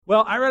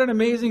Well, I read an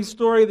amazing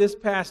story this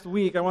past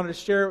week. I wanted to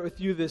share it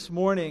with you this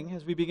morning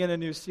as we begin a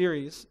new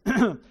series.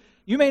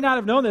 You may not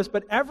have known this,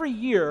 but every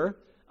year,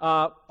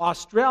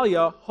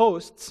 Australia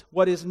hosts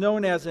what is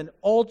known as an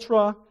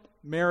ultra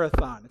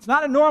marathon. It's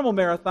not a normal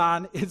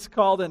marathon, it's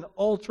called an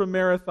ultra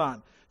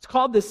marathon. It's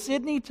called the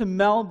Sydney to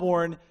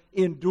Melbourne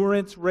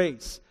Endurance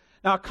Race.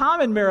 Now, a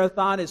common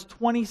marathon is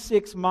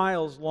 26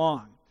 miles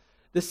long.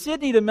 The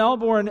Sydney to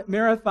Melbourne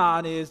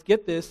Marathon is,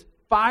 get this,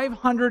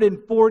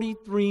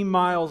 543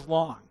 miles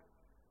long.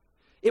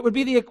 It would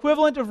be the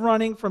equivalent of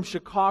running from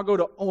Chicago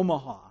to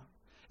Omaha.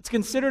 It's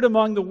considered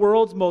among the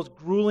world's most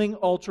grueling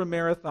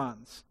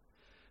ultramarathons.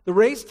 The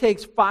race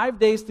takes 5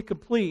 days to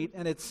complete,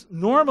 and it's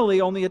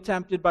normally only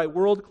attempted by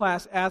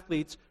world-class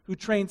athletes who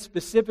train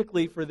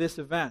specifically for this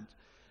event.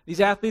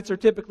 These athletes are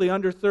typically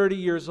under 30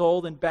 years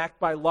old and backed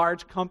by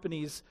large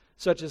companies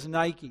such as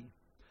Nike.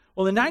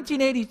 Well, in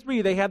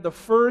 1983, they had the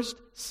first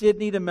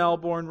Sydney to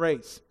Melbourne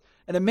race,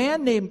 and a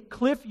man named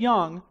Cliff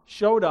Young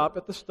showed up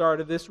at the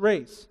start of this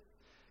race.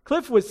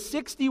 Cliff was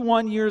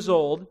 61 years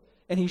old,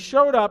 and he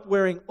showed up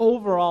wearing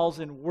overalls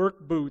and work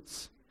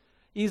boots.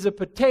 He's a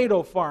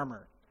potato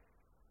farmer.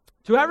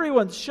 To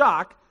everyone's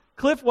shock,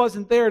 Cliff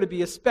wasn't there to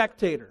be a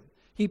spectator.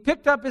 He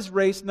picked up his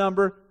race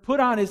number, put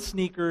on his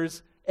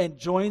sneakers, and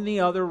joined the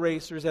other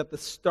racers at the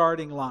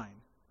starting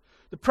line.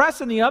 The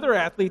press and the other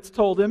athletes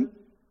told him,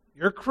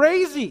 "You're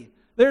crazy.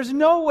 There's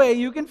no way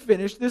you can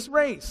finish this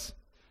race."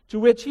 To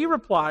which he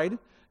replied,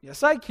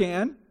 "Yes, I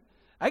can.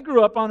 I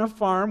grew up on a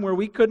farm where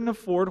we couldn't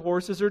afford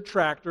horses or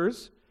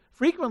tractors.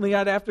 Frequently,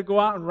 I'd have to go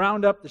out and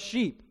round up the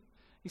sheep."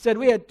 He said,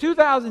 "We had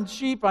 2,000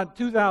 sheep on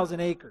 2,000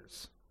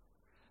 acres.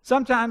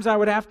 Sometimes I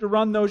would have to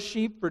run those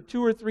sheep for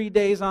 2 or 3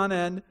 days on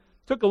end.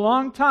 Took a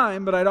long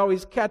time, but I'd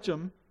always catch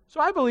them.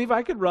 So I believe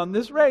I could run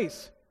this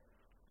race."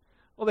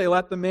 Well, they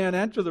let the man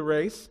enter the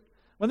race.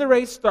 When the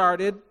race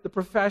started, the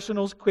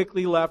professionals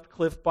quickly left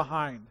Cliff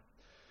behind.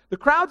 The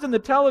crowds in the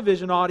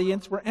television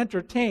audience were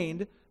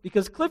entertained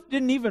because Cliff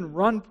didn't even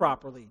run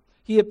properly.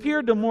 He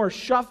appeared to more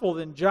shuffle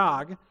than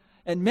jog,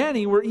 and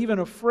many were even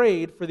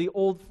afraid for the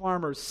old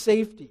farmer's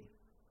safety.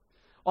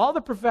 All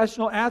the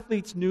professional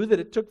athletes knew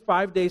that it took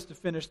 5 days to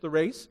finish the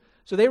race,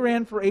 so they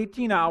ran for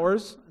 18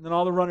 hours, and then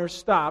all the runners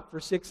stopped for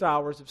 6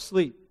 hours of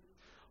sleep.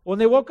 When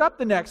they woke up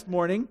the next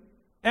morning,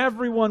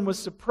 everyone was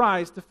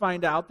surprised to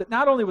find out that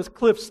not only was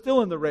Cliff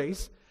still in the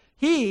race,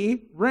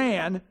 he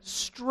ran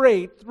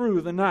straight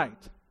through the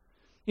night.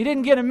 He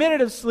didn't get a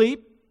minute of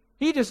sleep.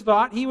 He just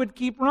thought he would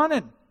keep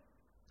running.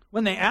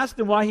 When they asked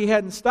him why he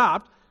hadn't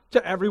stopped,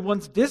 to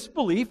everyone's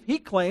disbelief, he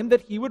claimed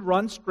that he would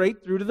run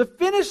straight through to the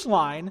finish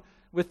line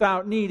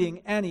without needing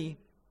any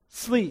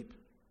sleep.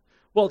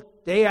 Well,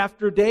 day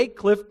after day,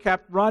 Cliff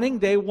kept running.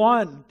 Day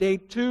 1, day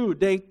 2,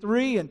 day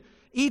 3, and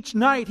each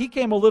night he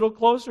came a little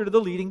closer to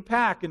the leading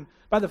pack. And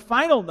by the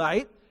final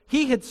night,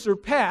 he had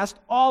surpassed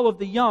all of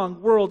the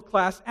young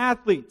world-class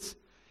athletes.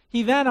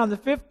 He then, on the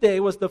 5th day,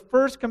 was the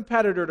first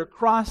competitor to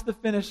cross the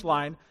finish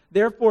line,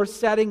 therefore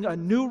setting a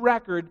new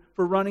record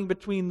for running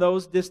between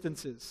those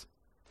distances.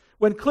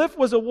 When Cliff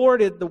was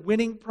awarded the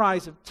winning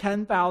prize of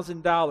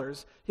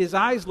 $10,000, his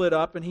eyes lit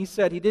up and he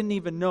said he didn't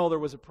even know there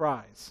was a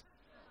prize.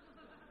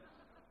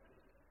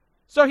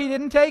 So he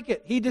didn't take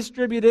it. He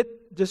distributed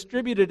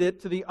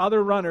it to the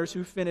other runners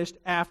who finished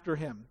after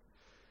him.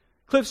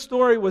 Cliff's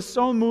story was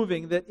so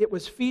moving that it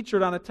was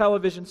featured on a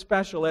television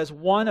special as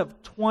one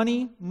of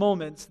 20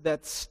 moments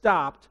that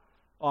stopped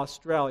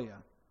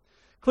Australia.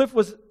 Cliff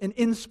was an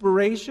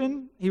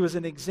inspiration. He was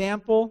an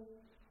example.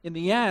 In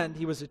the end,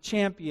 he was a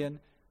champion.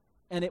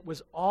 And it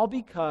was all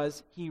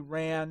because he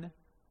ran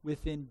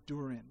with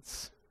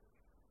endurance.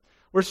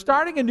 We're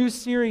starting a new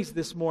series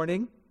this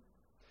morning.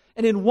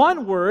 And in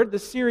one word, the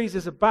series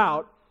is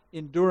about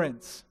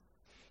endurance.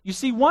 You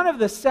see, one of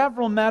the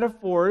several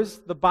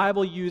metaphors the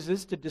Bible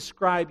uses to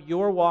describe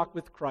your walk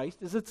with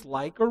Christ is it's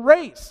like a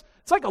race.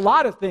 It's like a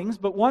lot of things,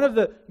 but one of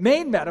the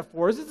main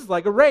metaphors is it's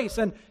like a race.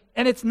 And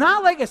it's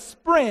not like a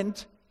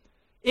sprint.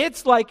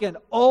 It's like an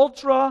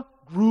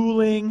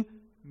ultra-grueling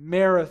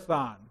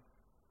marathon.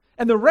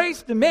 And the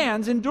race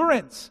demands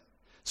endurance.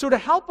 So to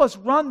help us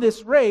run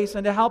this race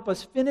and to help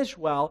us finish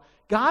well,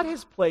 God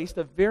has placed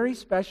a very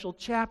special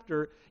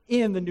chapter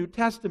in the New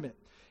Testament.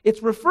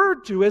 It's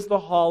referred to as the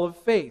Hall of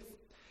Faith.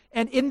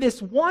 And in this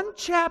one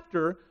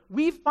chapter,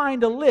 we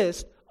find a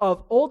list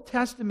of Old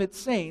Testament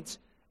saints,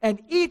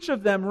 and each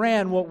of them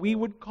ran what we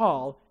would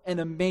call an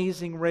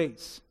amazing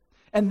race.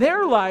 And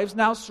their lives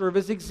now serve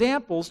as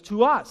examples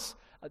to us.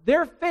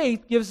 Their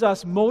faith gives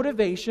us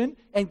motivation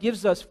and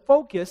gives us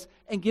focus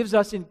and gives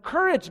us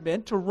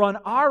encouragement to run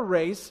our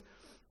race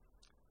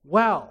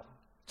well,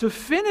 to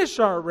finish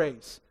our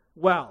race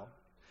well.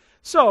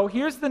 So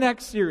here's the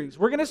next series.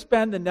 We're going to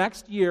spend the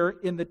next year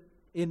in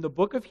the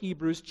book of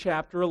Hebrews,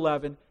 chapter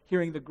 11,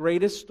 hearing the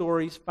greatest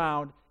stories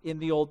found in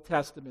the Old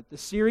Testament. The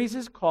series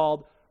is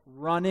called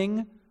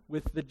Running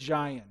with the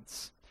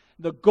Giants.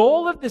 The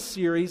goal of the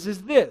series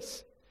is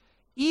this.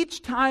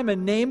 Each time a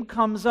name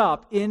comes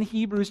up in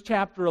Hebrews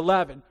chapter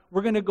 11,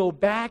 we're going to go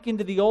back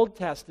into the Old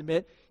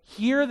Testament,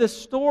 hear the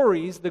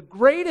stories, the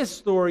greatest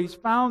stories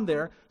found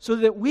there, so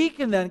that we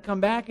can then come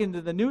back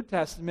into the New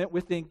Testament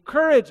with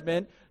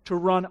encouragement to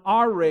run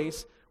our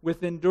race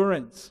with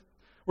endurance.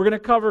 We're going to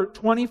cover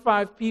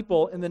 25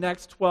 people in the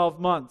next 12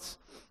 months.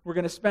 We're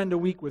going to spend a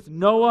week with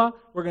Noah.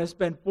 We're going to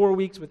spend 4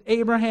 weeks with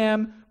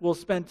Abraham. We'll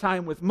spend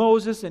time with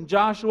Moses and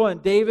Joshua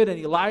and David and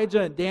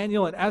Elijah and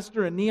Daniel and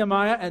Esther and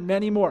Nehemiah and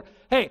many more.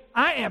 Hey,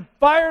 I am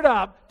fired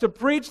up to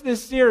preach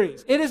this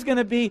series. It is going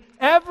to be,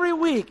 every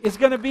week is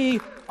going to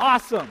be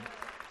awesome.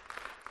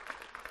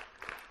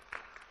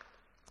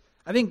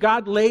 I think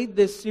God laid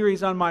this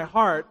series on my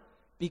heart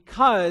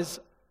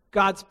because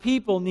God's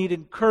people need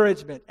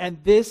encouragement,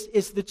 and this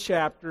is the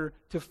chapter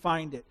to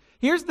find it.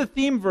 Here's the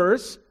theme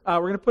verse. We're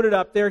going to put it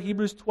up there,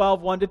 Hebrews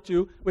 12,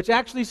 1-2, which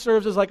actually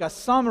serves as like a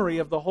summary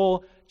of the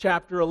whole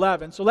chapter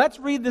 11. So let's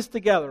read this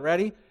together.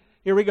 Ready?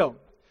 Here we go.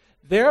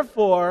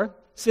 Therefore,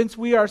 since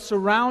we are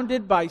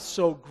surrounded by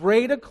so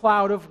great a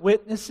cloud of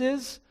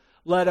witnesses,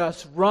 let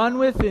us run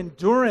with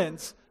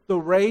endurance the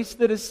race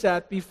that is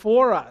set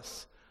before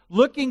us,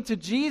 looking to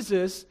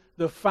Jesus,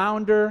 the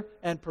founder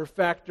and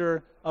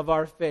perfecter of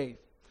our faith.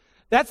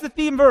 That's the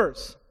theme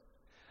verse.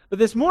 But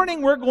this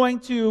morning we're going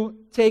to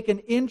take an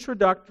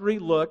introductory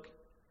look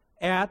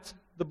at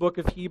the book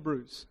of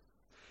Hebrews.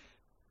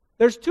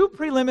 There's 2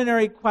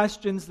 preliminary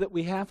questions that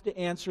we have to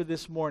answer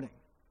this morning.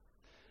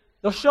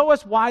 They'll show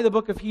us why the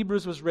book of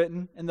Hebrews was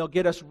written, and they'll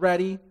get us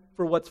ready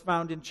for what's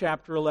found in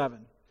chapter 11.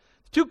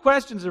 The 2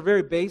 questions are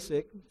very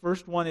basic.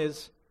 First one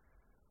is,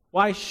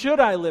 why should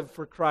I live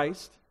for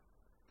Christ?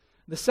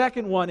 The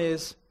second one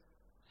is,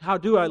 how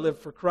do I live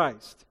for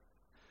Christ?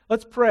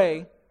 Let's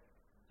pray,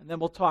 and then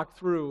we'll talk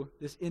through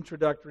this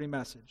introductory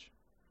message.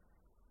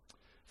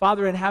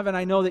 Father in heaven,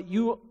 I know that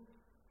you're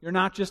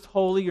not just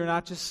holy, you're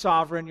not just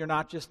sovereign, you're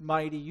not just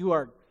mighty. You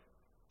are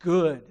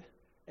good,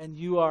 and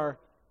you are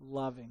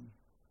loving.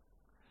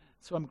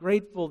 So I'm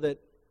grateful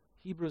that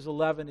Hebrews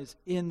 11 is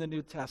in the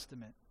New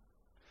Testament.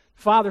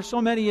 Father,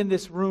 so many in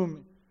this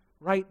room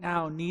right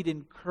now need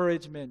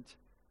encouragement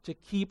to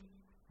keep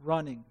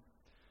running.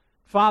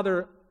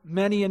 Father,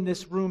 many in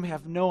this room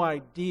have no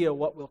idea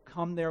what will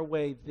come their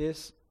way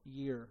this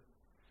year.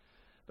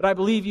 But I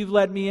believe you've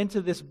led me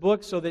into this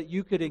book so that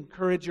you could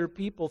encourage your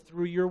people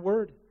through your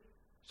word,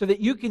 so that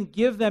you can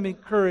give them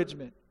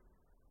encouragement,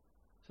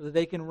 so that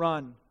they can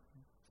run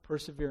with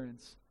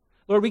perseverance.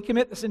 Lord, we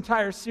commit this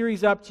entire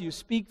series up to you.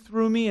 Speak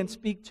through me and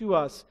speak to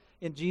us.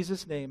 In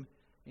Jesus' name,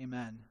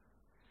 amen.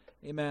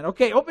 Amen.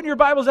 Okay, open your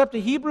Bibles up to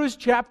Hebrews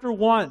chapter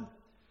 1.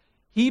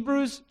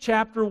 Hebrews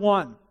chapter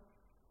 1.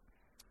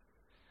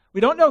 We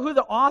don't know who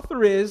the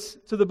author is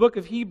to the book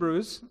of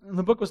Hebrews. And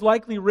the book was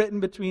likely written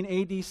between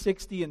AD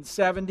 60 and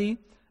 70,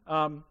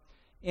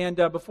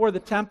 before the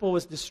temple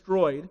was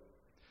destroyed.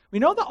 We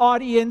know the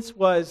audience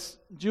was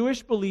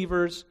Jewish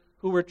believers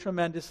who were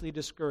tremendously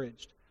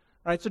discouraged.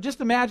 All right, so just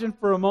imagine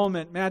for a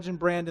moment, imagine,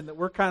 Brandon, that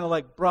we're kind of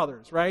like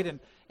brothers, right? And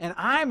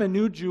I'm a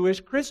new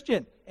Jewish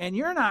Christian, and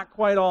you're not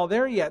quite all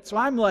there yet. So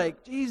I'm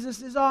like,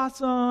 Jesus is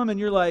awesome, and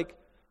you're like,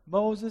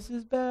 Moses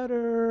is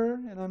better,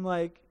 and I'm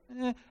like,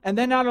 eh. And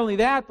then not only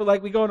that, but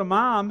like we go to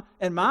Mom,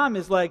 and Mom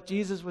is like,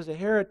 Jesus was a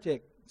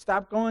heretic.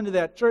 Stop going to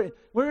that church.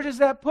 Where does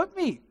that put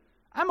me?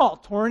 I'm all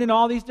torn in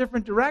all these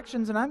different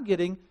directions, and I'm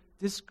getting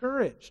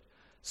discouraged.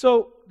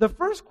 So the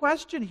first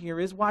question here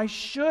is, why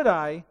should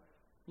I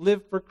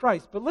live for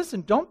Christ? But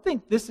listen, don't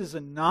think this is a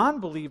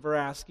non-believer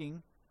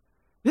asking.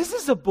 This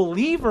is a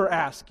believer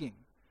asking.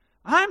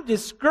 I'm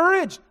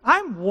discouraged.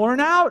 I'm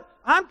worn out.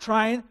 I'm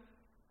trying.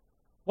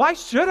 Why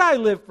should I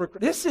live for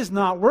Christ? This is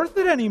not worth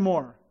it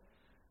anymore.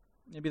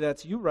 Maybe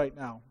that's you right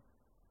now.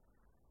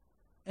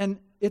 And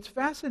it's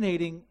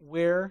fascinating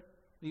where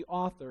the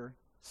author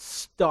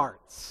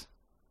starts.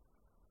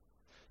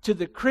 To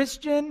the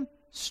Christian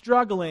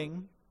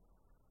struggling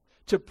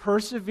to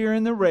persevere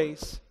in the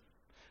race,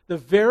 the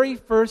very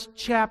first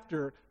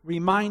chapter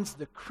reminds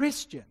the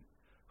Christian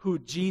who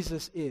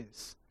Jesus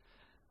is.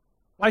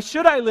 Why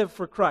should I live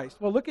for Christ?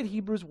 Well, look at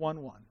Hebrews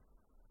 1:1.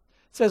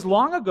 It says,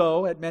 long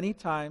ago, at many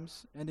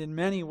times and in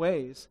many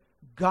ways,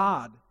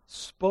 God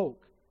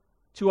spoke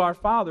to our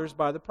fathers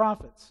by the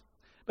prophets.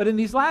 But in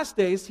these last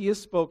days, he has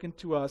spoken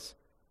to us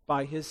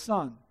by his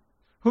Son,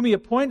 whom he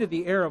appointed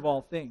the heir of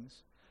all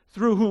things,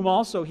 through whom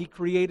also he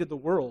created the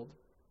world.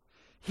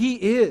 He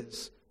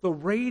is the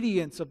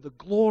radiance of the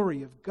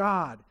glory of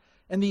God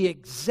and the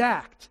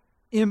exact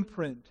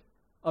imprint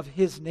of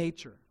his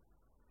nature.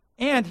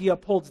 And he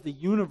upholds the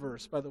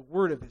universe by the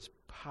word of his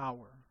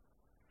power.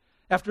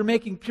 After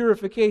making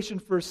purification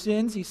for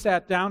sins, he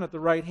sat down at the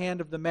right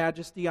hand of the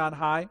Majesty on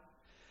high,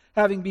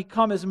 having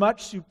become as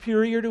much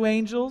superior to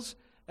angels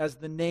as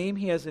the name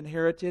he has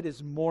inherited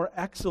is more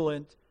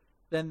excellent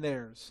than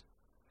theirs.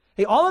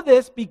 Hey, all of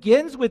this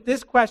begins with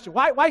this question.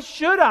 Why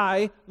should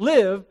I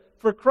live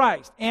for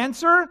Christ?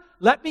 Answer,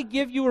 let me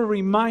give you a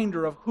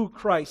reminder of who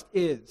Christ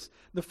is.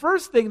 The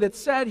first thing that's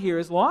said here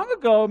is, long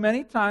ago,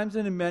 many times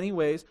and in many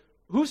ways,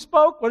 who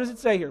spoke? What does it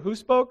say here? Who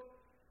spoke?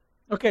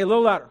 Okay, a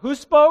little louder. Who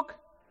spoke?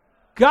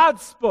 God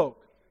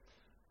spoke.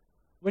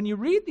 When you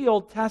read the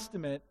Old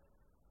Testament,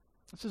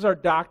 This is our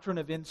doctrine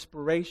of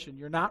inspiration.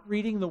 You're not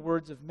reading the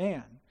words of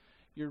man.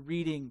 You're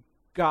reading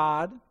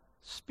God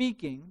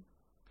speaking,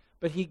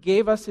 but He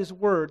gave us His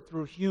word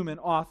through human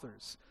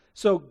authors.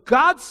 So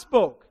God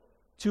spoke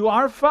to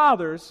our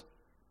fathers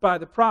by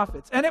the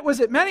prophets. And it was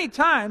at many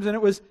times, and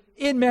it was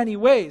in many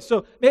ways.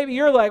 So maybe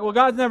you're like, well,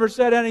 God's never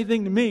said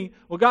anything to me.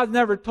 Well, God's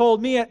never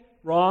told me it.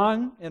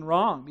 Wrong and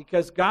wrong,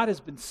 because God has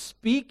been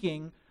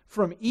speaking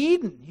from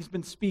Eden. He's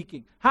been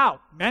speaking.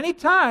 How? Many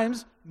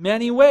times,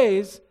 many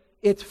ways.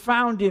 It's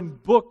found in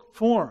book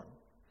form.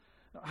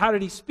 How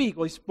did He speak?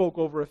 Well, He spoke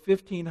over a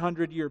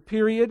 1,500-year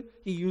period.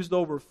 He used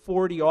over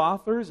 40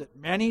 authors at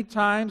many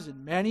times,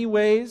 in many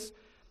ways.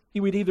 He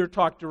would either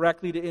talk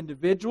directly to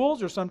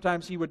individuals, or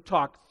sometimes He would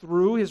talk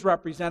through His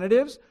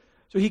representatives.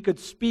 So He could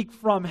speak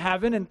from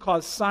heaven and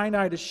cause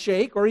Sinai to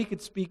shake, or He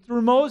could speak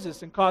through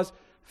Moses and cause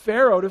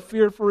Pharaoh to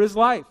fear for his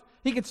life.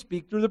 He could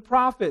speak through the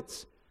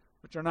prophets,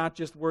 which are not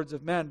just words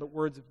of men, but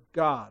words of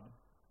God.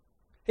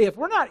 Hey, if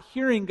we're not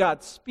hearing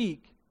God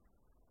speak,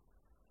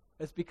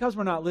 it's because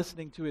we're not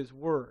listening to His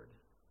word.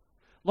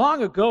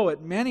 Long ago,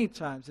 at many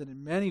times and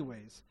in many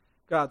ways,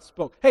 God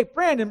spoke. Hey,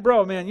 Brandon,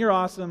 bro, man, you're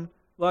awesome.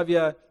 Love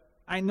you.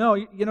 I know,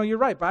 you're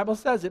right. Bible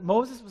says it.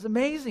 Moses was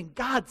amazing.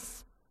 God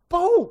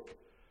spoke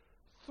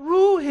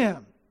through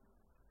him.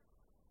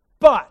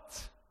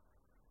 But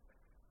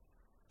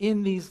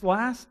in these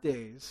last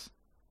days,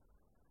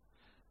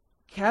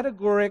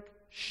 categoric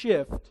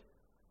shift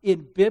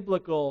in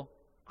biblical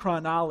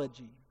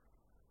chronology.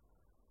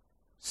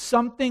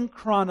 Something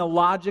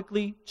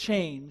chronologically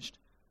changed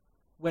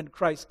when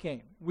Christ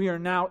came. We are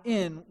now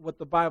in what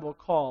the Bible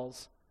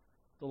calls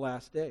the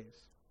last days.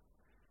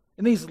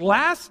 In these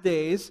last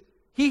days,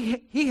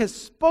 He has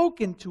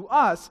spoken to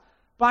us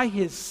by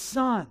His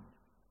Son.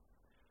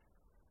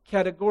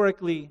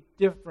 Categorically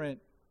different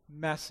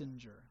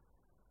messenger.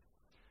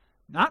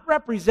 Not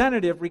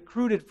representative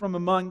recruited from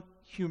among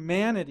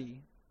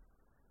humanity.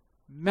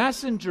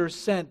 Messenger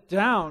sent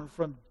down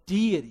from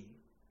deity.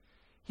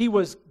 He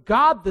was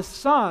God the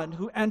Son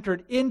who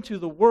entered into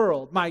the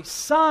world. My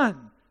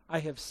Son I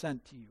have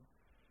sent to you.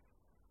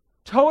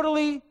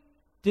 Totally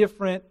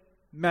different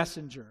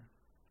messenger.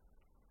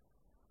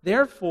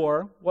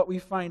 Therefore, what we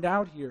find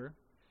out here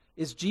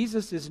is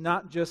Jesus is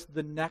not just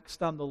the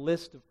next on the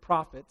list of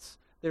prophets.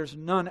 There's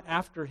none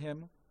after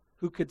Him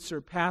who could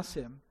surpass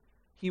Him.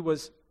 He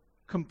was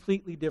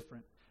completely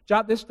different.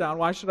 Jot this down.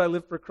 Why should I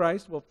live for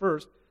Christ? Well,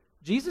 first,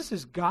 Jesus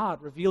is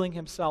God revealing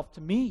Himself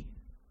to me.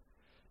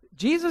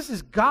 Jesus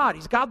is God.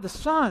 He's God the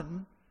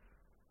Son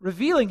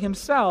revealing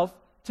Himself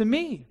to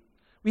me.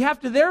 We have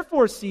to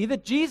therefore see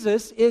that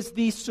Jesus is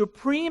the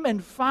supreme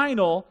and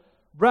final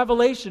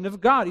revelation of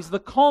God. He's the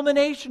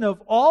culmination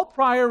of all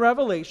prior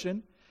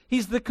revelation.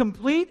 He's the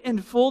complete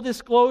and full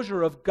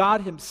disclosure of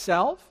God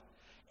Himself.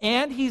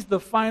 And He's the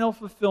final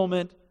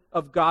fulfillment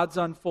of God's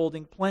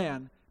unfolding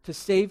plan to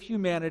save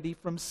humanity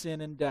from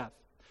sin and death.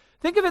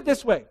 Think of it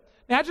this way.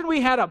 Imagine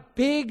we had a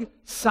big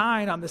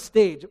sign on the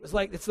stage. It's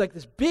like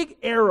this big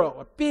arrow,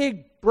 a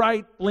big,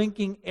 bright,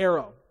 blinking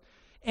arrow.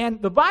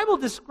 And the Bible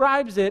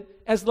describes it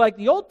as like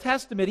the Old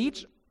Testament.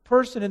 Each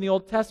person in the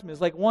Old Testament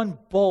is like one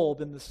bulb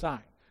in the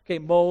sign. Okay,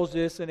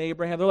 Moses and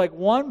Abraham, they're like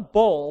one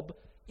bulb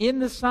in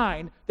the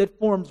sign that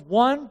forms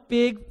one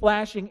big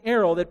flashing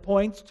arrow that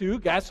points to,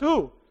 guess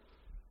who?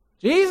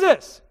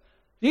 Jesus.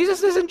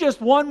 Jesus isn't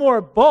just one more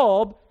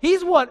bulb.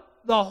 He's what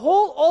the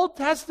whole Old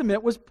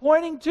Testament was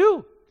pointing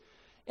to.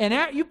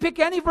 And you pick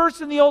any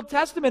verse in the Old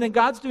Testament and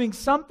God's doing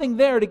something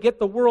there to get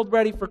the world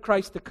ready for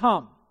Christ to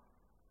come.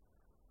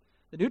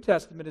 The New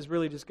Testament is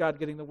really just God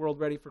getting the world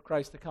ready for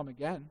Christ to come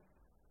again.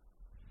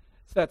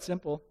 It's that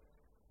simple.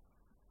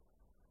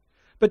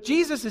 But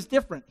Jesus is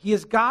different. He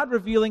is God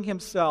revealing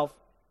Himself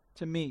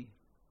to me.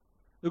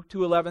 Luke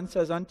 2:11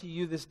 says, "Unto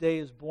you this day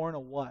is born a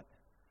what?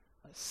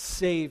 A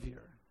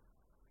Savior."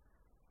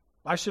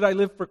 Why should I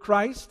live for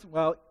Christ?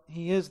 Well,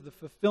 He is the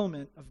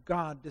fulfillment of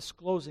God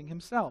disclosing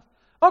Himself.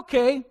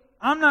 Okay,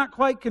 I'm not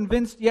quite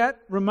convinced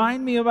yet.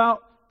 Remind me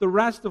about the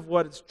rest of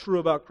what is true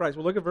about Christ.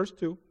 Well, look at verse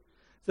 2.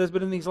 It says,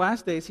 "But in these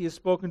last days He has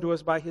spoken to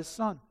us by His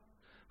Son,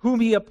 whom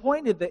He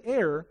appointed the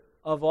heir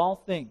of all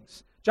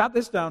things." Jot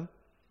this down.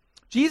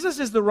 Jesus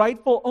is the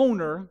rightful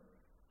owner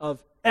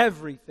of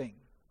everything.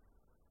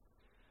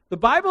 The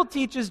Bible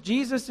teaches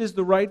Jesus is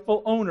the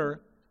rightful owner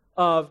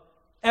of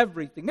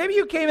everything. Maybe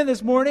you came in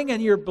this morning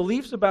and your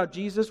beliefs about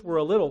Jesus were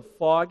a little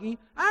foggy.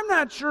 I'm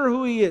not sure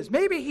who He is.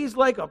 Maybe He's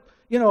like a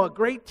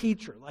great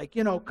teacher, like,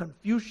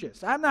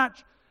 Confucius. I'm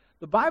not.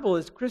 The Bible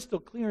is crystal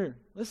clear.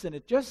 Listen,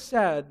 it just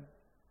said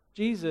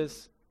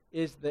Jesus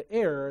is the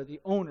heir,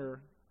 the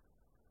owner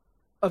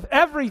of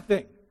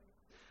everything.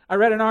 I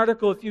read an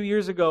article a few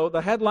years ago.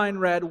 The headline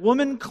read,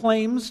 "Woman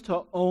claims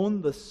to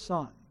own the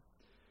sun."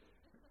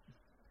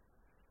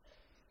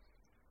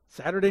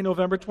 Saturday,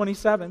 November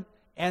 27th,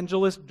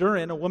 Angeles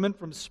Duran, a woman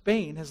from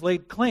Spain, has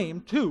laid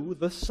claim to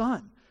the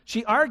sun.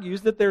 She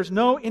argues that there's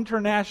no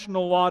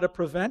international law to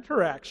prevent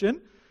her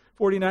action.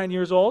 49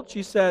 years old.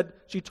 She said,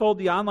 she told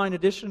the online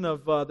edition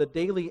of the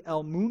Daily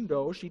El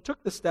Mundo, she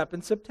took the step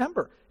in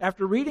September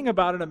after reading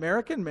about an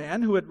American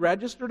man who had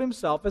registered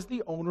himself as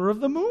the owner of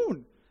the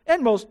moon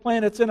and most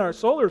planets in our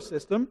solar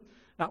system.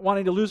 Not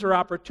wanting to lose her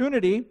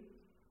opportunity,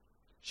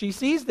 she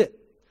seized it.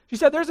 She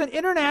said, there's an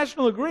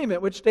international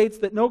agreement which states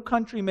that no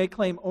country may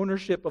claim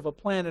ownership of a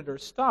planet or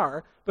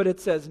star, but it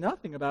says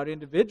nothing about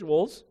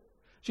individuals.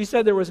 She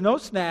said there was no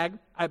snag.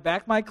 I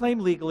back my claim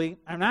legally.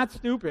 I'm not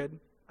stupid.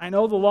 I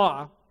know the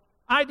law.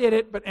 I did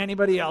it, but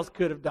anybody else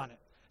could have done it.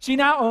 She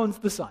now owns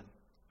the sun.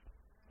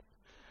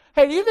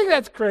 Hey, do you think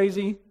that's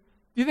crazy? Do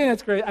you think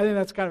that's crazy? I think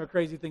that's kind of a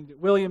crazy thing to do.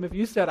 William, if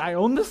you said, I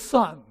own the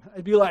sun,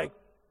 I'd be like,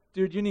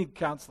 dude, you need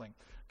counseling.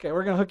 Okay,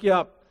 we're going to hook you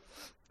up.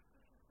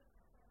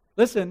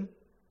 Listen,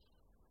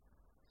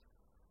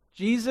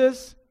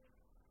 Jesus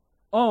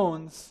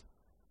owns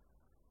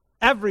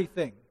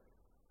everything.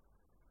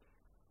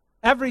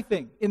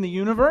 Everything in the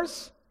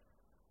universe,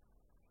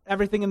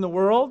 everything in the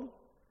world,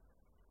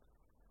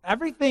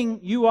 everything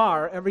you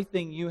are,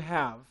 everything you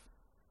have,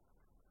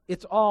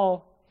 it's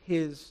all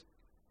his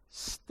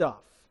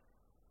stuff.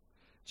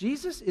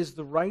 Jesus is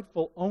the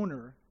rightful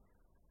owner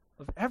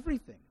of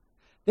everything.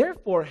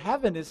 Therefore,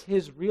 heaven is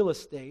his real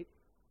estate,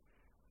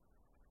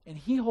 and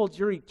he holds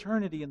your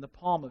eternity in the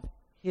palm of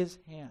his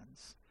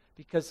hands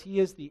because he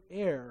is the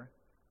heir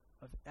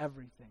of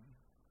everything.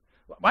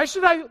 Why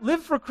should I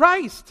live for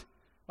Christ?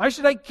 Why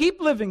should I keep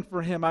living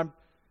for him?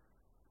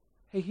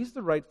 Hey, he's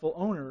the rightful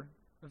owner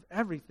of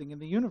everything in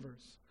the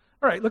universe.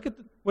 All right, look at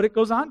what it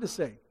goes on to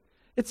say.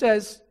 It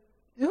says,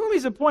 whom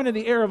he's appointed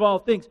the heir of all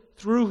things,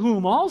 through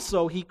whom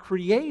also he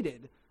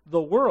created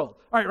the world.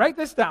 All right, write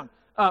this down.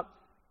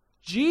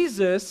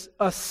 Jesus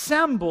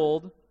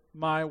assembled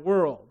my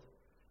world.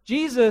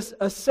 Jesus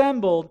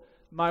assembled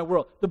my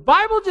world. The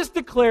Bible just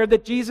declared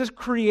that Jesus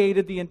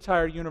created the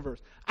entire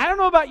universe. I don't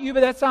know about you,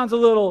 but that sounds a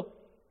little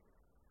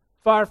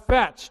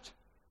far-fetched.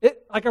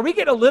 Are we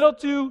getting a little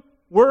too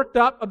worked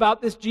up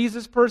about this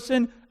Jesus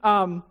person?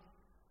 I'll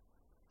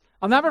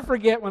never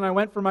forget when I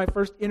went for my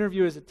first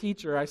interview as a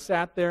teacher. I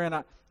sat there and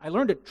I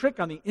learned a trick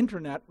on the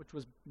internet, which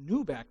was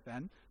new back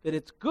then, that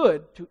it's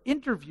good to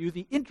interview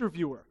the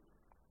interviewer.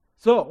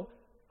 So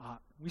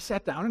we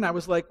sat down and I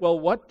was like, well,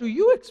 what do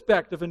you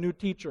expect of a new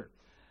teacher?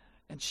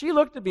 And she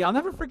looked at me, I'll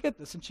never forget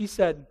this, and she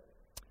said,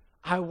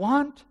 I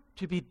want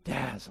to be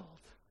dazzled.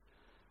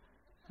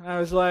 And I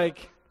was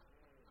like,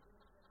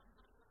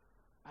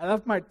 I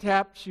left my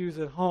tap shoes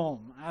at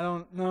home. I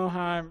don't know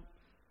how I'm...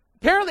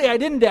 Apparently I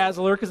didn't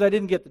dazzle her because I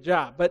didn't get the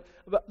job. But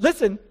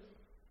listen,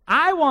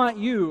 I want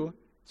you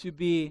to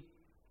be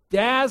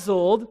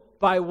dazzled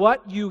by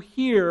what you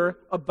hear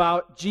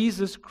about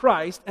Jesus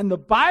Christ. And the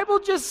Bible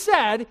just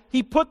said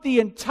he put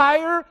the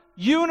entire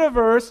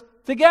universe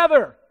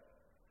together.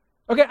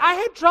 Okay, I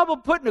had trouble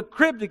putting a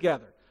crib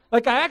together.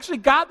 Like, I actually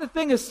got the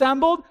thing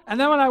assembled, and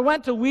then when I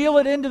went to wheel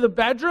it into the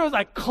bedroom, it was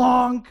like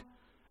clonk,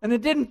 and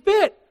it didn't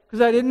fit because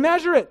I didn't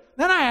measure it.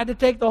 Then I had to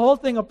take the whole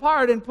thing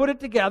apart and put it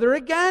together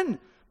again.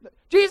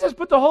 Jesus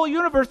put the whole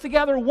universe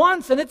together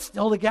once, and it's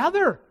still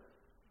together.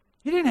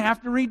 He didn't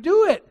have to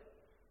redo it.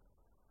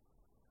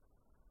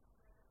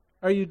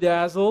 Are you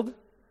dazzled?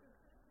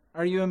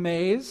 Are you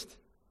amazed?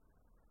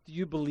 Do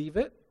you believe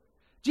it?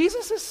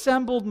 Jesus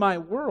assembled my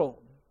world.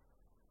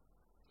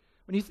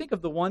 When you think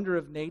of the wonder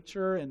of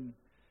nature, and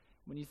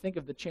when you think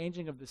of the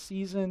changing of the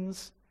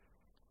seasons,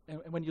 and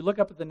when you look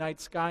up at the night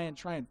sky and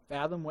try and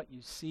fathom what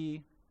you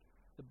see,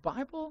 the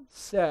Bible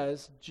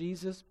says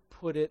Jesus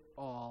put it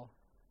all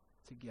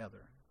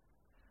together.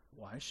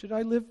 Why should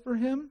I live for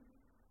him?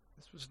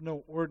 This was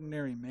no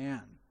ordinary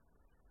man.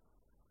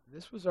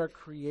 This was our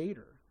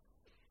Creator.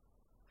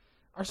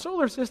 Our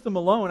solar system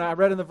alone, I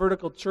read in the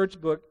Vertical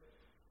Church book,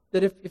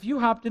 that if you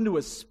hopped into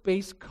a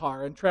space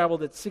car and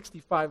traveled at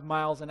 65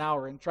 miles an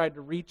hour and tried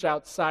to reach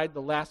outside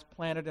the last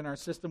planet in our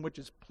system, which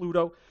is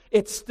Pluto,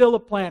 it's still a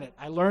planet.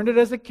 I learned it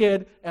as a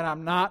kid, and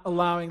I'm not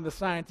allowing the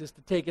scientists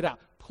to take it out.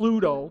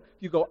 Pluto,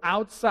 if you go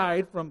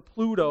outside from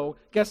Pluto,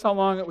 guess how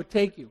long it would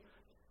take you?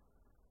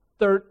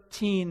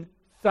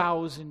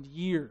 13,000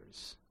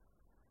 years.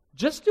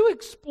 Just to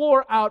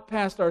explore out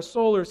past our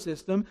solar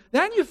system,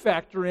 then you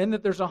factor in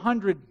that there's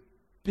 100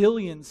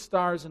 billion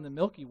stars in the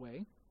Milky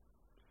Way.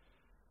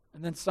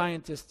 And then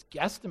scientists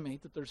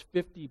guesstimate that there's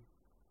 50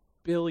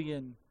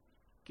 billion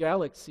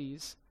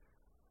galaxies.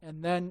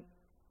 And then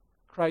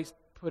Christ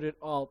put it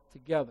all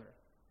together.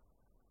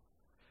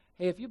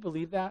 Hey, if you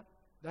believe that,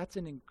 that's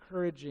an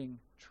encouraging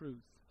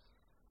truth.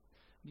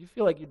 You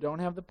feel like you don't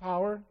have the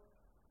power?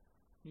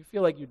 You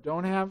feel like you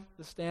don't have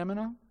the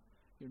stamina?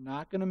 You're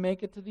not going to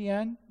make it to the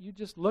end? You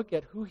just look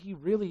at who he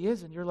really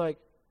is and you're like,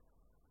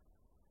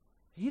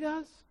 he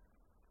does.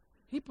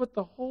 He put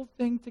the whole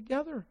thing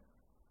together.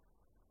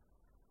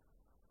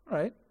 All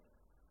right,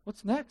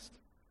 what's next?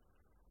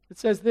 It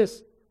says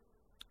this,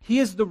 he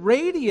is the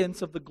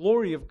radiance of the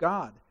glory of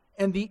God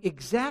and the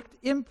exact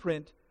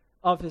imprint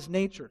of his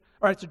nature.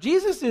 All right, so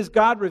Jesus is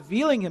God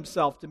revealing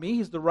himself to me.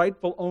 He's the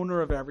rightful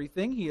owner of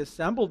everything. He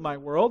assembled my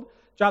world.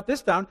 Jot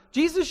this down.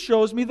 Jesus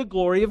shows me the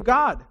glory of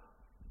God.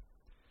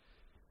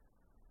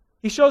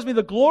 He shows me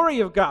the glory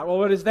of God. Well,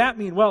 what does that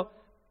mean? Well,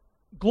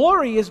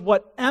 glory is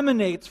what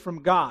emanates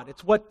from God.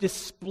 It's what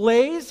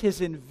displays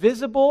His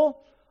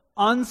invisible,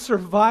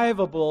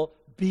 unsurvivable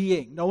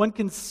being. No one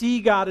can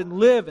see God and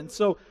live. And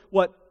so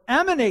what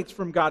emanates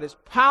from God, His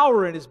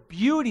power and His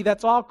beauty,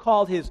 that's all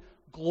called His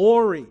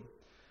glory.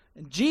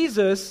 And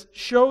Jesus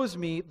shows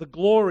me the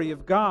glory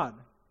of God.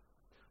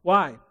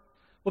 Why?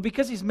 Well,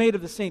 because He's made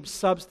of the same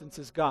substance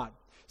as God.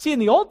 See, in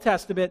the Old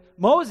Testament,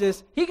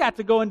 Moses, he got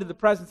to go into the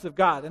presence of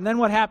God. And then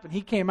what happened?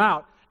 He came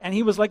out, and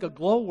he was like a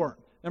glowworm.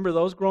 Remember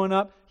those growing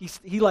up?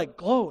 He like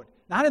glowed,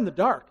 not in the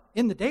dark,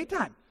 in the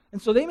daytime.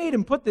 And so they made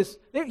him put this,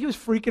 he was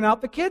freaking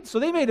out the kids, so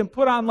they made him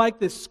put on like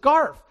this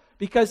scarf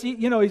because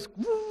he's,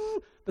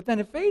 but then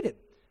it faded.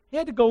 He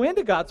had to go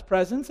into God's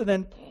presence, and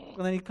then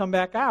he'd come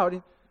back out.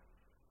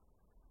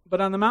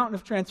 But on the mountain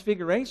of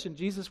transfiguration,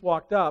 Jesus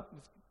walked up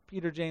with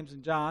Peter, James,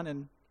 and John,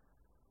 and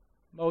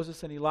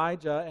Moses and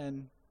Elijah,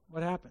 and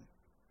what happened?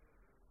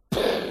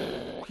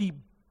 He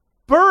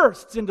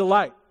bursts into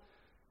light,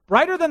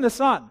 brighter than the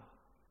sun.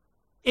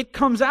 It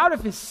comes out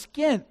of his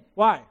skin.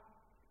 Why?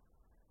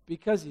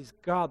 Because he's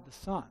God the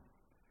Son.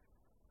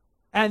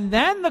 And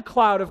then the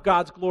cloud of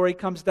God's glory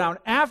comes down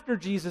after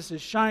Jesus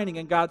is shining,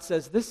 and God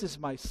says, "This is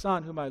my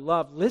Son whom I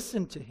love.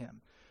 Listen to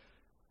him."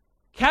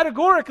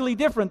 Categorically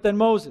different than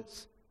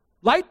Moses.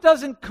 Light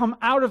doesn't come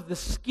out of the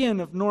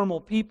skin of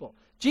normal people.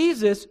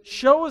 Jesus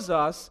shows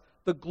us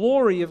the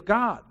glory of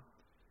God.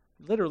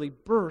 Literally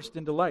burst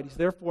into light. He's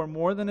therefore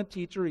more than a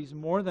teacher. He's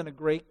more than a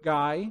great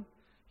guy.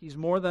 He's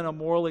more than a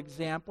moral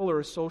example or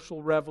a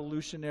social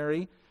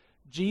revolutionary.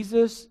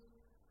 Jesus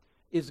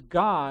is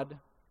God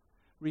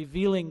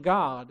revealing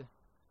God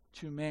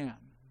to man.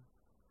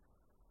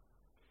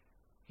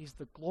 He's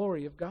the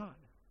glory of God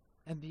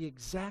and the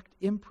exact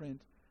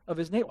imprint of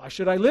His name. Why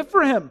should I live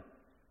for Him?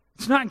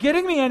 It's not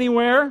getting me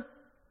anywhere.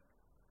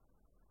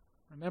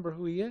 Remember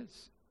who He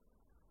is.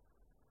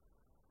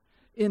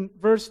 In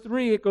verse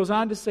 3, it goes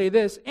on to say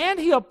this, "And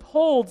He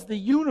upholds the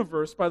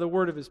universe by the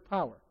word of His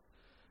power."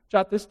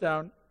 Jot this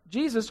down.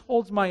 Jesus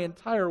holds my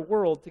entire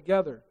world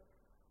together.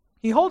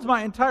 He holds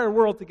my entire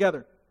world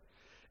together.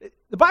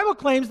 The Bible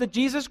claims that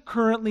Jesus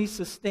currently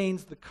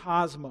sustains the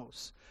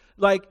cosmos.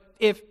 Like,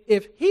 if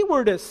He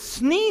were to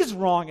sneeze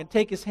wrong and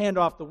take His hand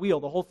off the wheel,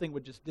 the whole thing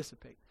would just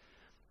dissipate.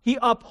 He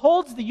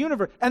upholds the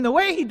universe. And the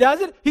way He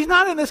does it, He's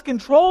not in this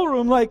control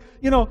room like,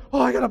 I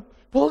got to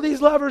pull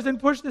these levers and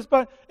push this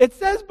button. It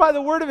says by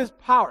the word of His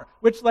power,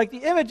 which like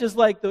the image is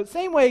like the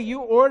same way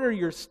you order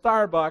your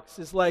Starbucks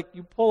is like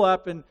you pull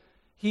up and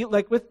He,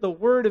 like with the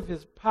word of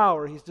His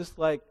power, He's just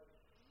like,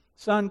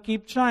 "Sun,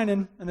 keep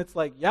shining." And it's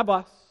like, "Yeah,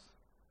 boss."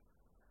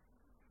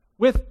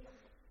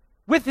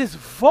 With His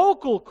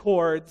vocal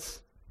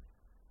cords,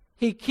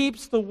 He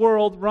keeps the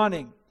world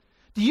running.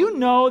 Do you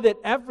know that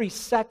every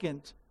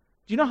second,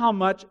 do you know how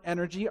much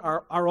energy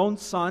our own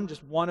sun,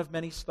 just one of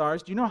many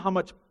stars, do you know how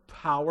much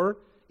power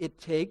it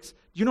takes? Do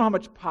you know how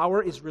much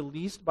power is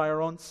released by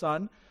our own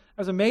sun?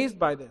 I was amazed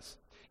by this.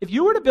 If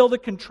you were to build a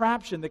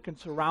contraption that can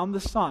surround the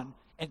sun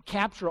and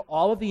capture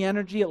all of the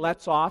energy it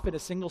lets off in a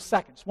single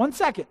second, just 1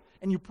 second,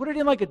 and you put it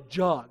in like a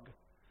jug,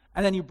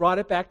 and then you brought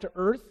it back to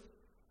Earth,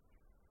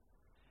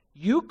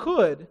 you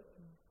could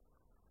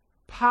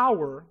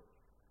power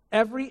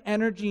every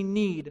energy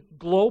need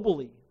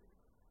globally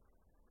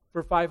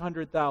for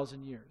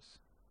 500,000 years.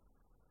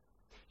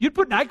 You'd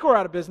put Nicor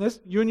out of business,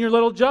 you and your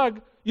little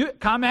jug.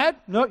 ComEd?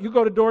 No, you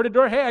go to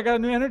door. Hey, I got a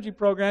new energy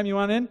program. You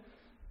want in?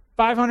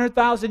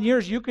 500,000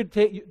 years, you could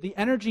take the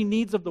energy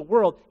needs of the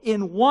world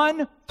in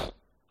one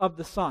of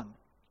the sun.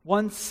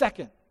 1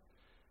 second.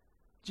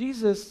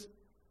 Jesus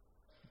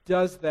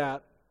does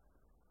that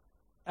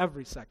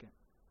every second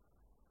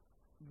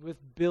with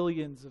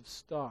billions of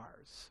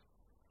stars.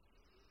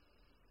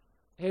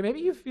 Hey,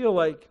 maybe you feel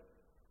like,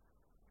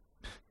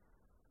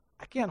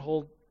 I can't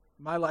hold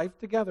my life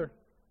together.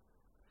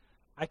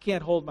 I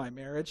can't hold my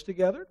marriage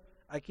together.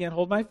 I can't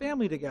hold my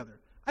family together.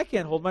 I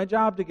can't hold my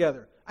job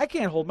together. I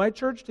can't hold my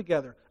church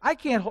together. I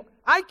can't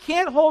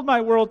hold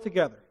my world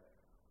together.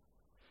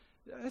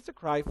 That's a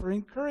cry for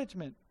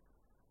encouragement.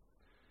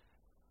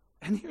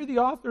 And here the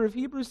author of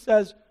Hebrews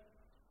says,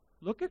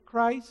 look at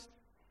Christ.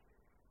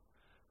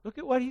 Look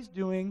at what He's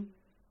doing.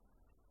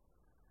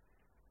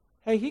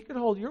 Hey, He could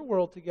hold your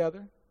world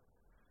together.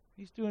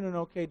 He's doing an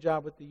okay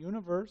job with the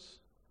universe.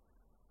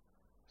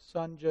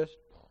 Sun just,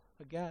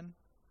 again.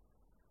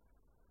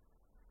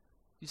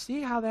 You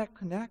see how that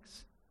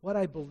connects? What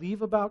I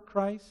believe about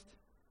Christ?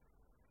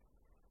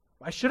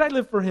 Why should I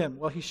live for Him?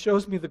 Well, He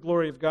shows me the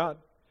glory of God.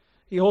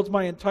 He holds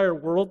my entire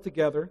world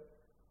together.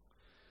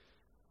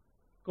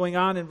 Going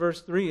on in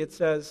verse 3, it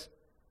says,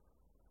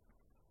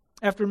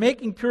 after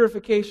making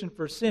purification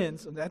for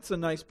sins, and that's a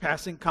nice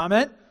passing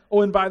comment.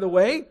 Oh, and by the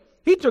way,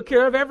 He took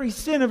care of every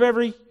sin of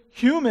every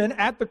human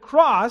at the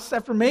cross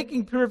after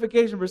making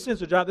purification for sin.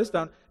 So jot this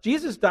down.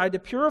 Jesus died to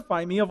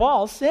purify me of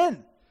all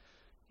sin.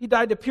 He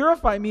died to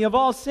purify me of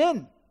all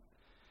sin.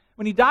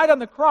 When He died on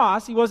the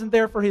cross, He wasn't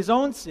there for His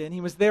own sin.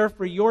 He was there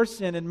for your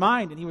sin and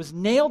mine. And He was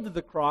nailed to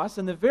the cross,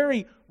 and the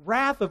very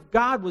wrath of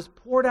God was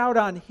poured out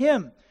on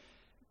Him.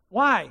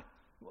 Why?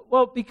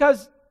 Well,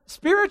 because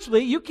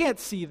spiritually, you can't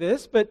see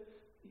this, but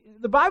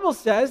the Bible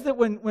says that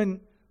when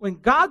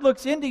God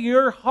looks into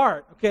your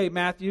heart, okay,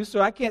 Matthew, so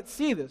I can't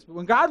see this, but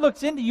when God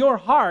looks into your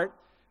heart,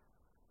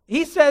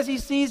 He says He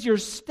sees you're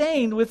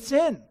stained with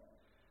sin.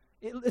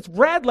 It's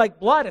red like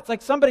blood. It's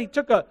like somebody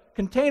took a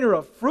container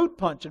of fruit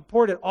punch and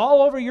poured it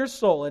all over your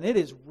soul, and it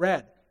is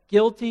red.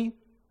 Guilty,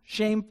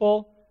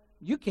 shameful.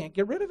 You can't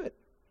get rid of it.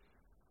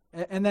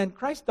 And then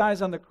Christ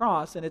dies on the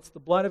cross, and it's the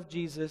blood of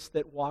Jesus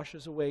that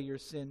washes away your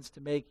sins to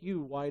make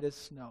you white as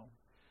snow.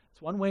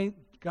 It's one way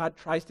God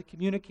tries to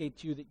communicate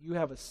to you that you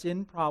have a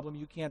sin problem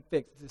you can't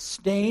fix. It's a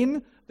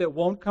stain that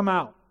won't come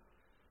out.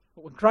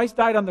 But when Christ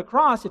died on the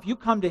cross, if you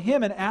come to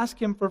Him and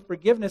ask Him for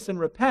forgiveness and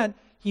repent,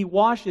 He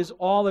washes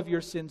all of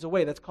your sins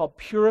away. That's called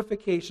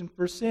purification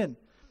for sin.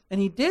 And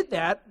He did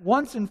that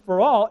once and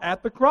for all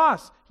at the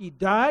cross. He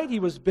died, He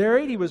was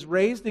buried, He was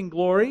raised in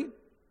glory.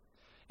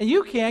 And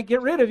you can't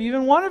get rid of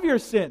even one of your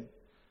sin.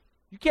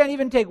 You can't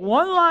even take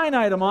one line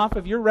item off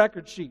of your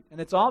record sheet, and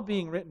it's all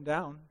being written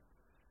down.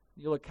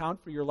 You'll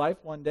account for your life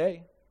one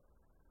day.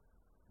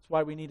 That's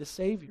why we need a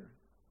Savior.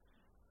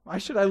 Why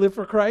should I live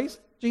for Christ?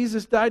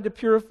 Jesus died to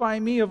purify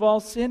me of all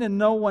sin, and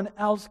no one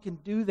else can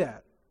do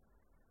that.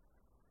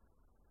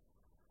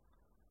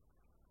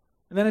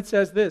 And then it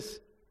says this,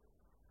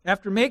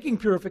 after making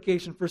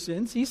purification for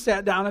sins, He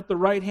sat down at the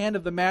right hand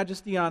of the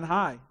Majesty on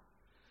high,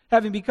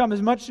 having become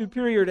as much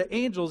superior to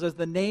angels as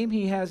the name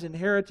He has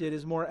inherited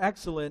is more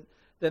excellent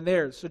than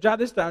theirs. So jot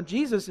this down.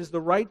 Jesus is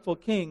the rightful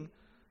King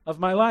of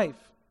my life.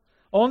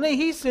 Only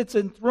He sits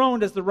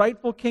enthroned as the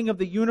rightful King of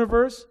the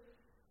universe.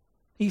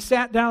 He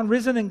sat down,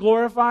 risen and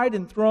glorified,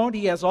 enthroned.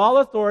 He has all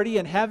authority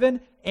in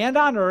heaven and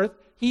on earth.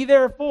 He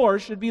therefore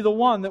should be the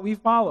one that we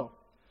follow.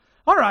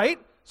 All right,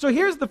 so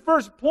here's the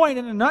first point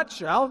in a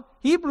nutshell.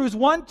 Hebrews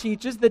 1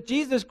 teaches that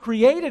Jesus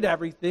created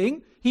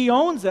everything. He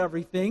owns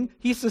everything.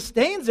 He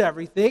sustains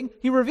everything.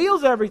 He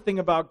reveals everything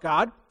about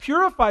God,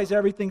 purifies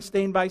everything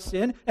stained by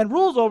sin, and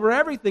rules over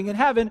everything in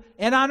heaven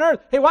and on earth.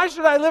 Hey, why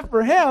should I live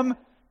for Him?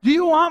 Do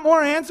you want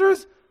more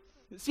answers?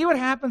 See what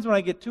happens when I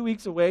get 2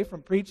 weeks away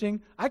from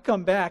preaching? I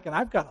come back and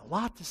I've got a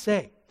lot to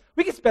say.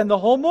 We could spend the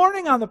whole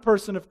morning on the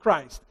person of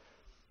Christ.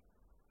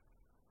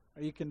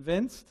 Are you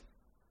convinced?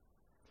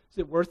 Is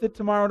it worth it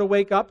tomorrow to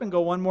wake up and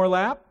go one more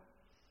lap?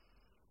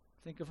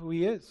 Think of who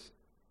He is.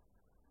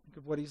 Think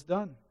of what He's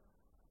done.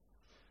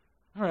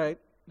 All right,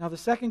 now the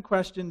second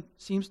question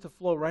seems to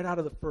flow right out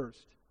of the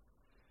first.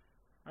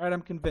 All right,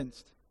 I'm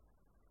convinced.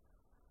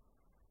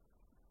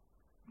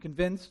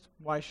 Convinced?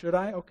 Why should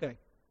I? Okay.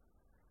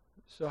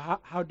 So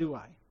how do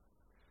I?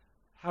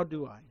 How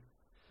do I?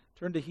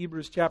 Turn to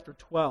Hebrews chapter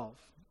 12.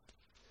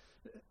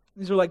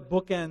 These are like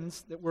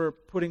bookends that we're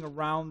putting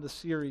around the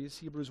series,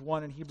 Hebrews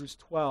 1 and Hebrews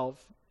 12.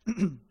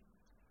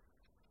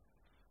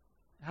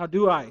 How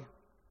do I?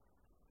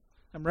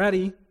 I'm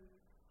ready.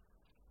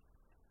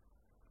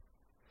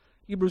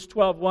 Hebrews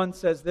 12:1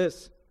 says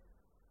this,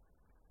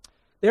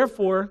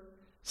 therefore,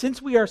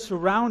 since we are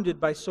surrounded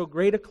by so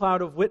great a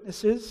cloud of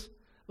witnesses,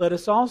 let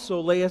us also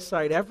lay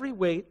aside every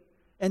weight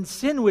and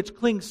sin which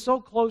clings so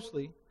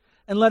closely,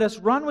 and let us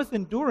run with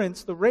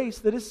endurance the race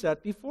that is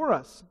set before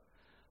us,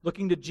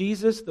 looking to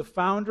Jesus, the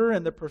founder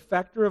and the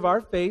perfecter of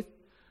our faith,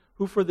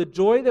 who for the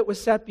joy that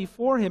was set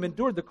before Him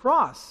endured the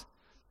cross,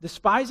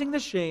 despising the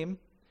shame,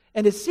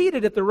 and is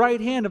seated at the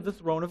right hand of the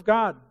throne of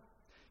God.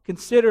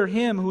 Consider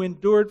Him who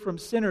endured from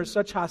sinners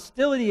such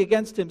hostility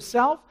against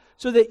Himself,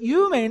 so that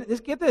you may,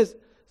 get this,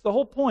 it's the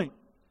whole point,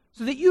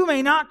 so that you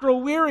may not grow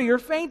weary or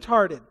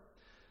faint-hearted.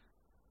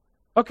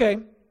 Okay,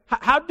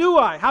 how do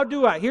I? How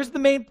do I? Here's the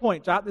main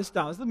point. Jot this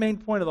down. This is the main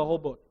point of the whole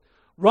book.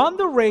 Run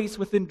the race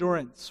with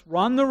endurance.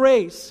 Run the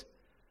race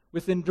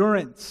with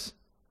endurance.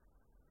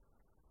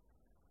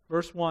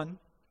 Verse 1.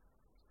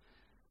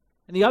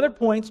 And the other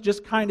points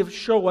just kind of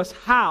show us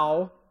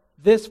how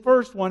this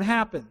first one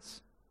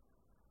happens.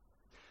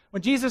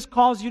 When Jesus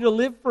calls you to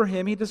live for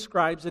Him, He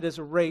describes it as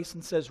a race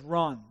and says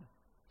run.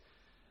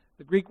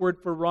 The Greek word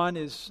for run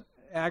is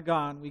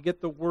agon. We get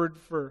the word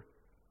for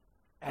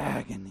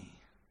agony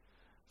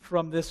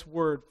from this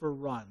word for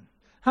run.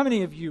 How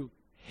many of you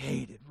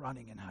hated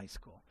running in high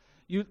school?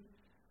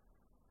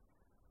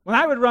 When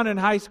I would run in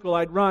high school,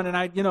 I'd run and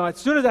as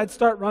soon as I'd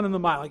start running the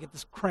mile, I get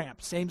this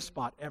cramp, same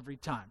spot every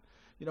time.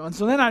 And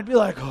so then I'd be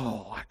like,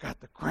 oh, I got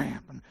the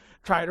cramp, and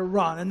try to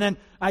run. And then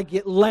I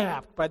get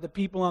laughed by the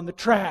people on the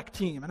track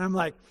team. And I'm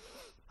like,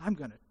 I'm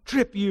going to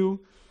trip you.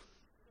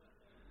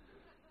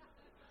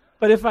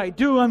 But if I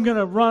do, I'm going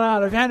to run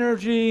out of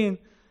energy. And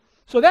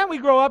so then we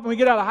grow up and we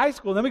get out of high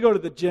school. And then we go to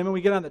the gym and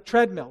we get on the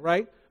treadmill,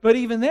 right? But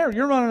even there,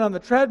 you're running on the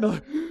treadmill.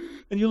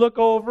 And you look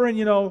over and,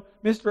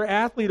 Mr.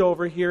 Athlete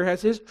over here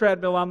has his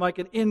treadmill on like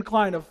an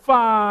incline of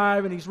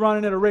 5. And he's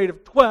running at a rate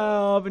of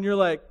 12. And you're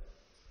like,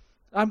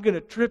 I'm going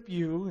to trip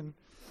you.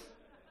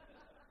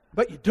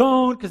 But you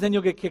don't, because then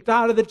you'll get kicked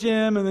out of the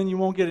gym, and then you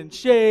won't get in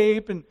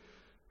shape, and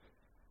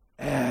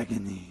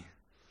agony.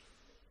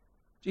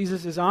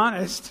 Jesus is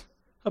honest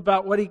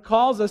about what He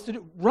calls us to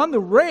do. Run the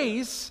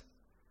race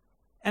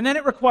And then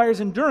it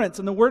requires endurance,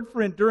 and the word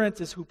for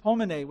endurance is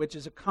hupomene, which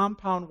is a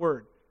compound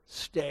word.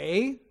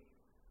 Stay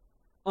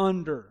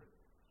under.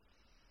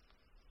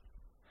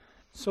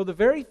 So the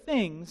very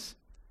things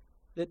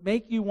that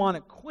make you want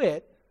to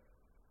quit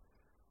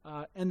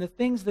and the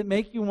things that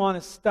make you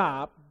want to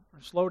stop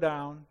or slow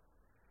down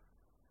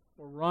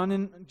or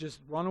just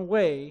run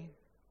away,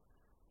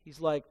 he's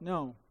like,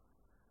 no.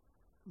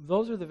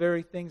 Those are the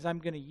very things I'm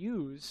going to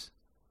use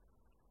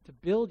to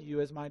build you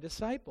as my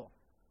disciple.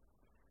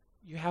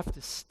 You have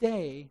to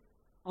stay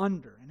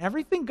under. And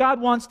everything God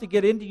wants to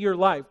get into your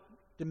life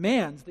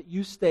demands that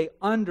you stay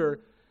under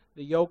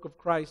the yoke of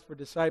Christ for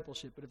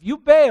discipleship. But if you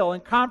bail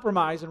and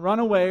compromise and run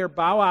away or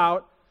bow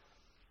out,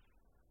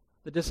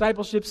 the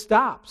discipleship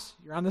stops.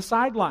 You're on the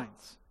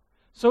sidelines.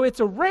 So it's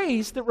a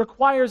race that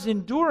requires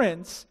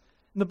endurance,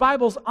 and the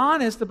Bible's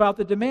honest about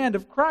the demand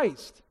of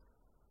Christ.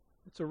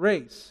 It's a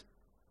race.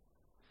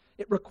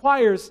 It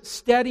requires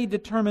steady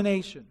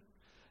determination.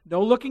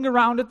 No looking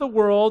around at the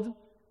world,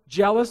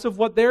 jealous of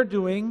what they're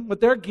doing, what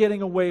they're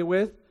getting away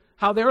with,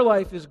 how their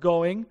life is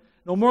going.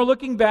 No more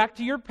looking back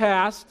to your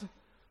past.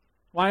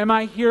 Why am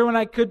I here when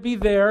I could be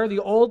there? The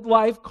old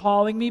life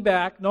calling me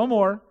back. No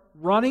more.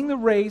 Running the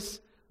race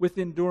with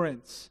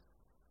endurance.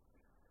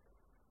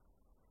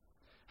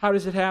 How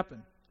does it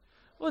happen?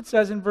 Well, it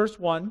says in verse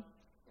 1,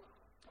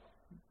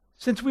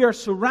 since we are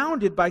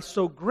surrounded by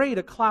so great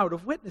a cloud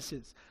of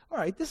witnesses. All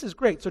right, this is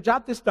great. So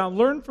jot this down.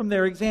 Learn from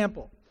their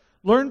example.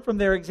 Learn from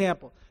their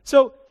example.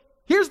 So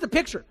here's the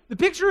picture. The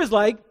picture is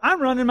like,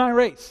 I'm running my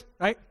race,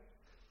 right?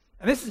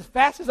 And this is as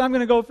fast as I'm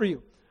going to go for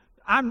you.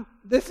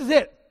 This is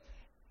it.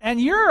 And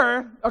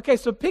okay,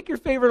 so pick your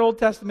favorite Old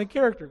Testament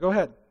character. Go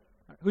ahead.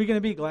 Who are you going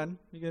to be, Glenn? Who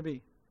are you going to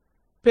be?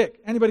 Pick.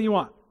 Anybody you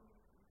want.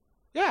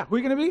 Yeah, who are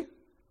you going to be?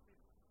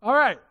 All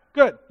right,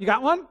 good. You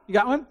got one? You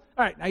got one?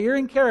 All right, now you're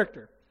in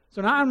character.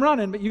 So now I'm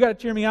running, but you got to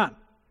cheer me on.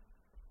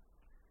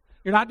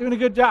 You're not doing a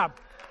good job.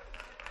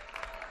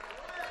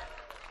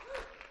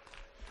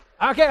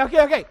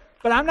 Okay.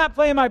 But I'm not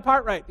playing my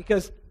part right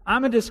because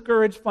I'm a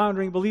discouraged,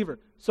 floundering believer.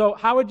 So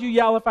how would you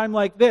yell if I'm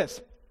like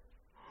this?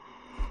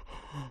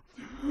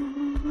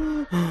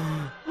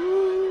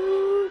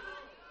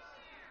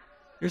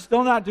 You're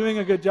still not doing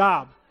a good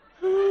job.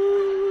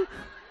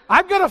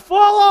 I'm going to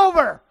fall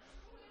over.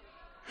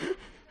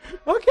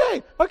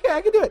 Okay,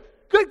 I can do it.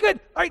 Good.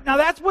 All right, now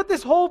that's what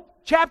this whole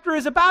chapter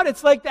is about.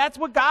 It's like that's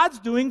what God's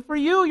doing for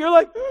you. You're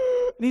like,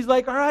 and he's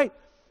like, all right.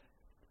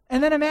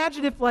 And then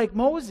imagine if like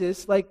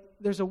Moses, like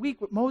there's a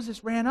week where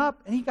Moses ran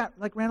up and he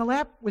ran a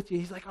lap with you.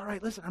 He's like, all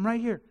right, listen, I'm right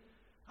here.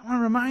 I want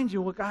to remind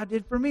you what God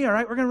did for me, all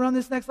right? We're going to run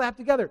this next lap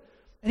together.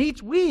 And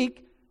each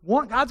week,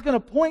 God's going to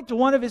point to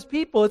one of his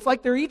people. It's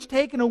like they're each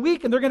taking a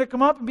week, and they're going to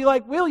come up and be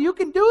like, Will, you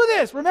can do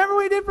this. Remember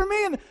what he did for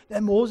me? And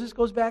then Moses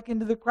goes back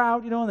into the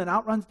crowd, and then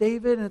outruns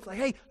David, and it's like,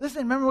 hey,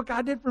 listen, remember what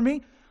God did for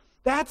me?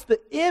 That's the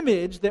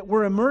image that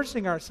we're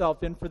immersing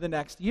ourselves in for the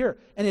next year.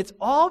 And it's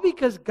all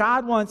because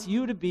God wants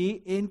you to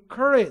be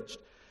encouraged.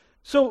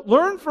 So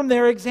learn from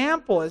their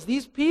example. As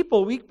these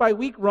people, week by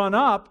week, run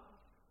up,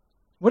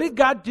 what did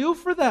God do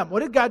for them? What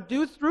did God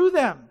do through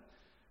them?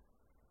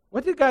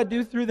 What did God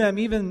do through them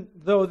even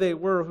though they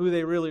were who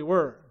they really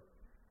were?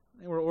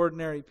 They were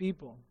ordinary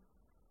people.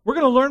 We're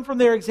going to learn from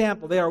their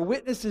example. They are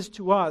witnesses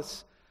to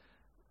us,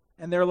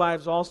 and their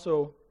lives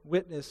also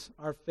witness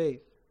our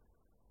faith.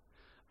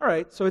 All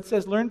right, so it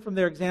says learn from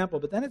their example,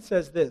 but then it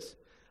says this,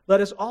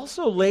 let us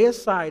also lay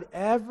aside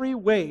every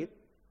weight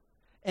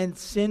and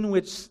sin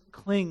which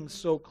clings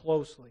so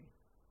closely.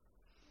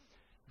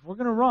 If we're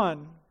going to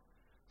run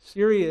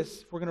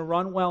serious, if we're going to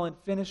run well and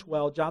finish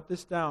well, jot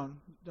this down.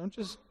 Don't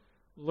just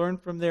learn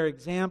from their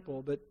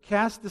example, but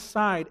cast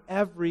aside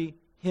every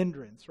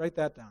hindrance. Write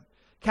that down.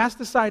 Cast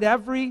aside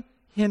every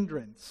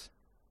hindrance.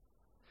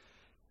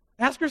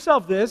 Ask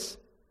yourself this.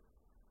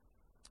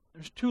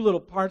 There's two little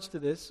parts to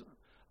this.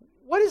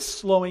 What is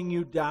slowing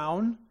you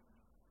down?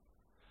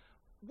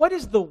 What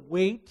is the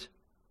weight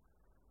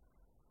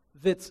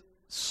that's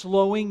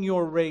slowing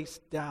your race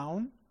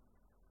down?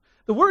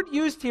 The word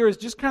used here is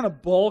just kind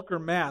of bulk or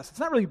mass. It's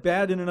not really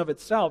bad in and of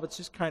itself. It's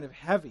just kind of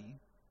heavy.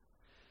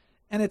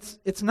 And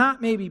it's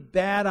not maybe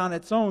bad on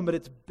its own, but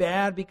it's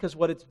bad because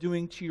what it's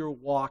doing to your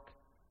walk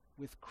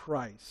with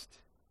Christ.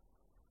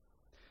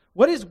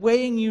 What is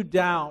weighing you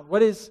down?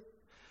 What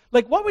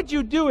would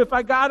you do if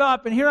I got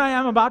up and here I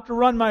am about to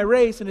run my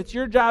race and it's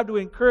your job to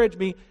encourage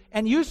me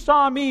and you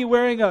saw me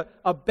wearing a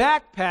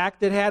backpack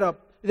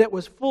that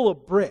was full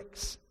of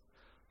bricks?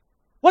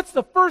 What's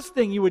the first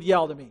thing you would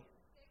yell to me?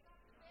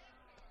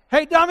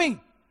 Hey, dummy,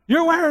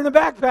 you're wearing a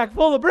backpack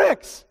full of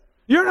bricks.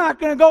 You're not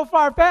going to go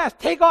far fast.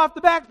 Take off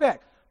the backpack.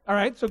 All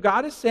right, so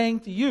God is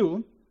saying to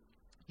you,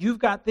 you've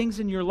got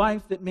things in your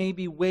life that may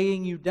be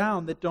weighing you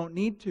down that don't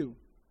need to.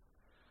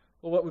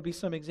 Well, what would be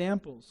some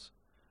examples?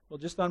 Well,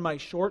 just on my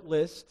short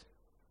list,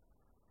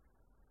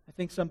 I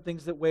think some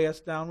things that weigh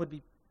us down would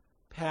be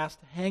past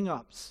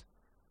hang-ups,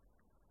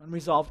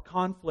 unresolved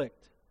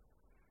conflict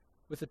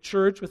with a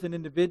church, with an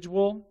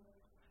individual,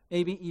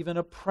 maybe even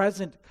a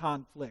present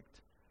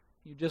conflict.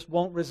 You just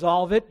won't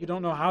resolve it. You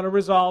don't know how to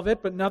resolve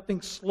it, but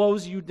nothing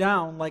slows you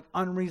down like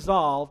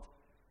unresolved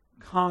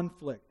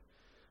conflict.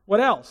 What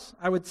else?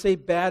 I would say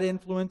bad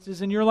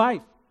influences in your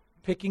life.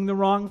 Picking the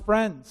wrong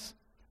friends.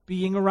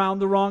 Being around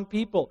the wrong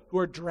people who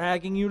are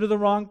dragging you to the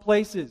wrong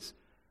places.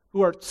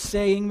 Who are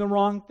saying the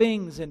wrong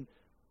things. And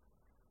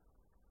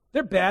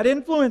they're bad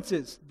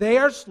influences. They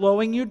are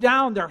slowing you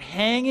down. They're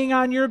hanging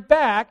on your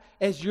back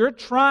as you're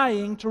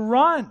trying to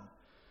run.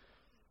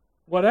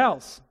 What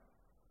else?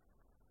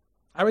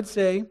 I would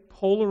say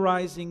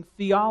polarizing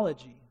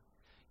theology.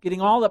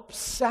 Getting all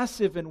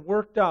obsessive and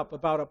worked up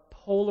about a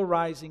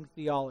polarizing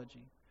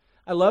theology.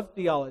 I love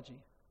theology.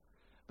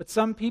 But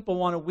some people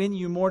want to win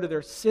you more to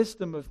their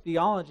system of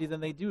theology than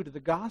they do to the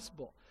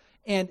gospel.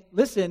 And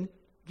listen,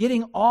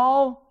 getting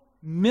all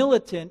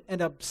militant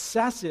and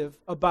obsessive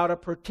about a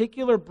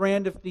particular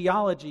brand of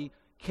theology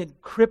can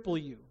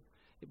cripple you.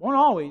 It won't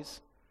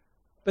always,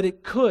 but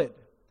it could.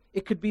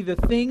 It could be the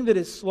thing that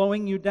is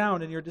slowing you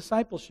down in your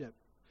discipleship.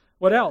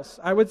 What else?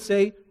 I would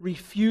say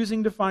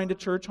refusing to find a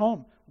church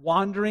home.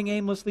 Wandering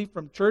aimlessly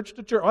from church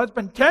to church. Oh, it's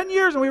been 10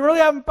 years and we really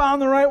haven't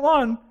found the right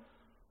one.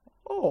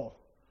 Oh,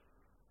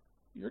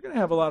 you're going to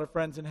have a lot of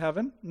friends in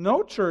heaven.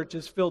 No church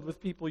is filled with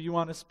people you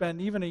want to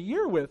spend even a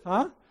year with,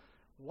 huh?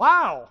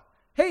 Wow.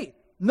 Hey,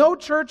 no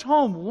church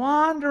home,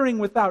 wandering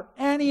without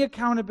any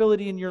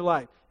accountability in your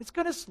life. It's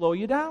going to slow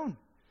you down.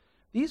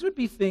 These would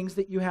be things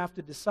that you have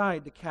to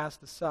decide to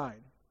cast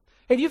aside.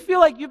 Hey, do you feel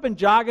like you've been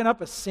jogging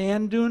up a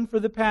sand dune for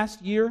the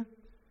past year?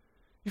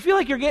 You feel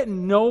like you're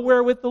getting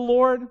nowhere with the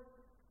Lord?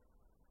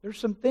 There's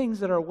some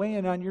things that are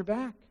weighing on your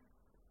back.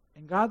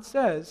 And God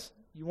says,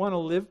 you want to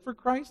live for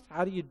Christ?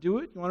 How do you do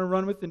it? You want to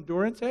run with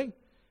endurance? Hey,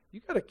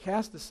 you got to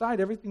cast aside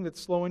everything that's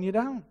slowing you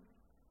down.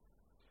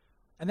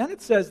 And then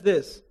it says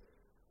this.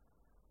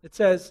 It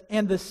says,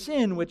 and the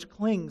sin which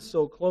clings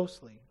so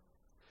closely.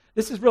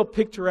 This is real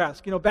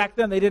picturesque. You know, back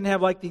then they didn't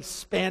have like these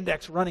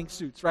spandex running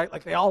suits, right?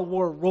 Like they all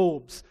wore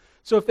robes.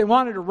 So if they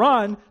wanted to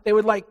run, they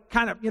would like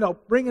kind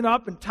of, bring it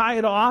up and tie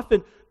it off.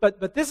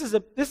 But this is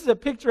a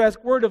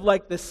picturesque word of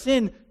like the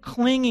sin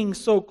clinging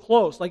so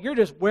close. Like you're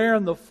just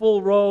wearing the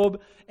full robe.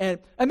 And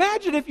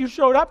imagine if you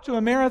showed up to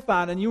a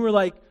marathon and you're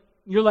like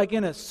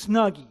in a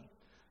Snuggie.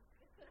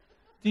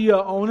 Do you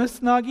own a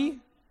Snuggie?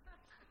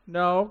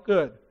 No?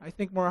 Good. I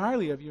think more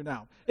highly of you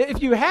now.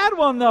 If you had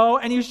one, though,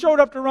 and you showed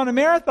up to run a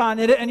marathon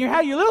in it, and you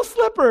had your little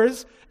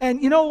slippers,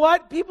 and you know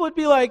what? People would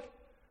be like,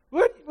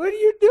 what are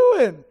you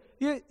doing?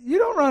 You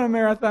don't run a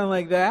marathon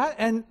like that.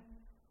 And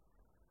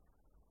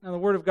now the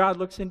Word of God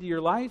looks into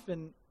your life,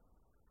 and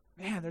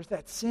man, there's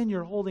that sin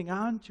you're holding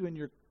on to, and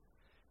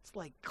it's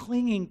like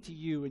clinging to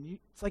you, and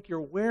it's like you're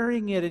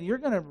wearing it, and you're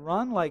going to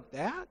run like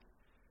that?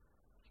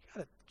 You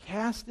got to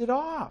cast it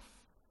off.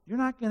 You're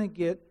not going to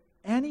get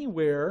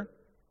anywhere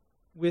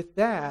with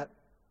that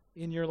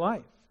in your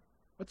life.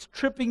 What's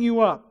tripping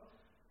you up?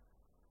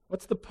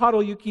 What's the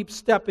puddle you keep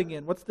stepping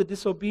in? What's the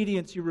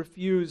disobedience you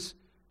refuse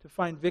to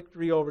find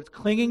victory over? It's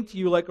clinging to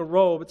you like a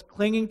robe. It's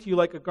clinging to you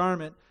like a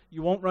garment.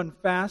 You won't run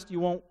fast. You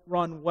won't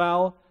run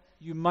well.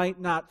 You might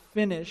not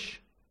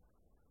finish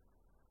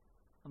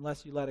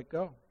unless you let it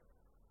go.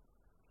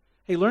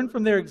 Hey, learn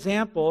from their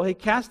example. Hey,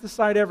 cast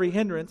aside every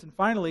hindrance. And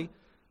finally,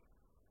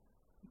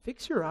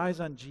 fix your eyes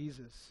on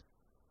Jesus.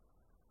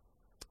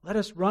 Let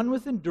us run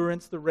with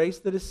endurance the race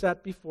that is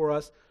set before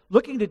us,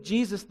 looking to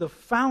Jesus, the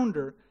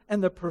founder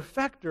and the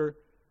perfecter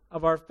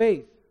of our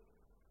faith,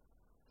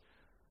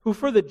 who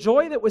for the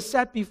joy that was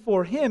set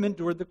before him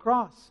endured the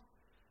cross.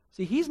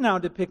 See, he's now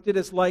depicted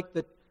as like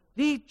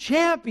the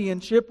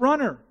championship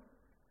runner.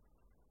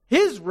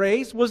 His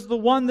race was the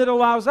one that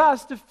allows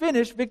us to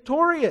finish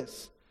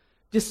victorious,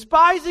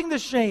 despising the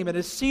shame, and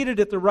is seated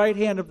at the right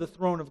hand of the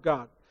throne of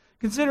God.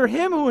 Consider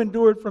him who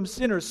endured from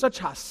sinners such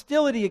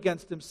hostility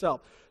against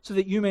himself, so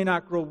that you may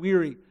not grow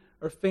weary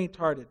or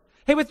faint-hearted.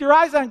 Hey, with your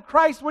eyes on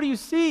Christ, what do you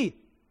see?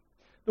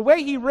 The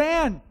way he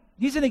ran,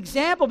 he's an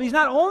example, but he's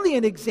not only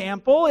an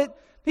example,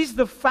 he's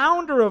the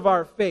founder of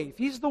our faith.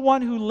 He's the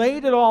one who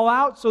laid it all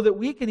out so that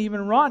we can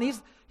even run.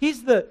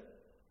 He's the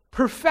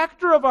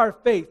perfecter of our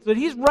faith, so that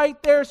he's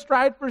right there,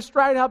 stride for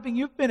stride, helping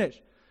you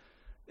finish.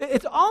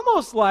 It's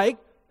almost like,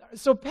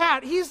 so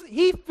Pat,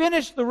 he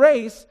finished the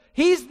race.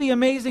 He's the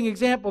amazing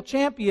example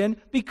champion.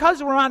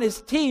 Because we're on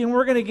his team,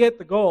 we're going to get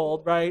the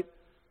gold, right?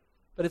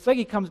 But it's like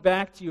he comes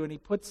back to you and he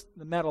puts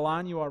the medal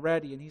on you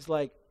already, and he's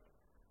like,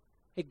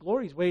 hey,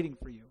 glory's waiting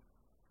for you.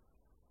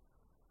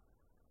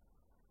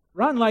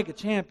 Run like a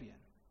champion.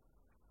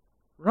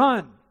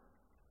 Run.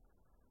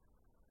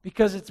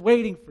 Because it's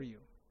waiting for you.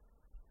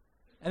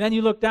 And then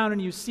you look down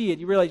and you see it.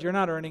 You realize you're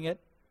not earning it.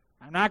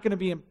 I'm not going to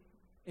be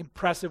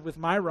impressive with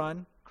my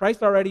run.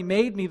 Christ already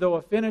made me, though,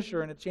 a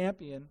finisher and a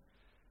champion.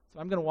 So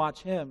I'm going to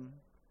watch him,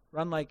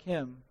 run like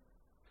him.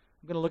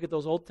 I'm going to look at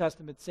those Old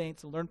Testament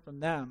saints and learn from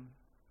them.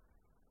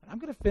 And I'm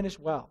going to finish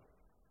well.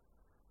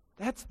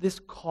 That's this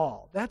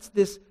call. That's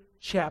this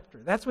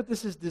chapter. That's what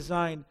this is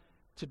designed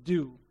to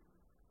do.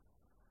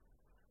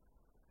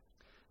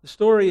 The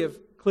story of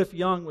Cliff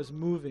Young was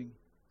moving.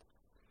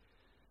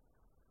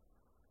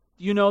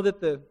 Do you know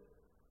that the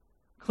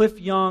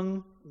Cliff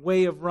Young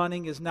way of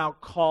running is now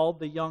called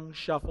the Young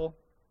Shuffle.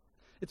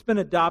 It's been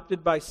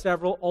adopted by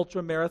several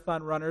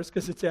ultra-marathon runners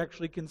because it's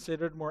actually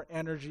considered more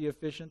energy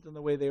efficient than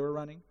the way they were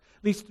running.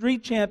 At least 3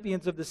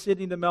 champions of the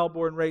Sydney to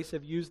Melbourne race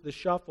have used the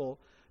shuffle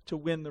to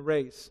win the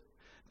race.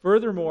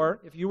 Furthermore,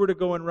 if you were to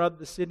go and run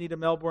the Sydney to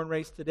Melbourne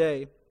race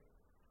today,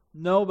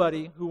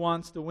 nobody who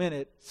wants to win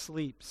it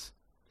sleeps.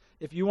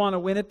 If you want to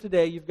win it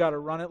today, you've got to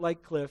run it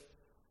like Cliff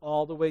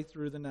all the way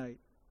through the night.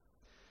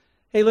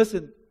 Hey,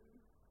 listen,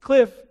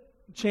 Cliff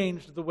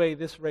changed the way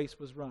this race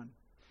was run.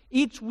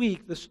 Each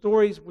week, the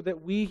stories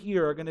that we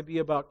hear are going to be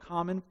about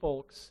common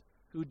folks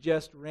who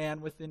just ran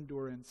with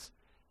endurance.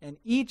 And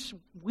each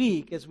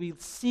week, as we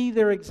see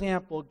their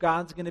example,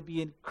 God's going to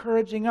be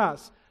encouraging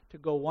us to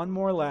go one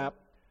more lap.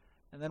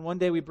 And then one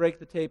day we break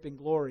the tape in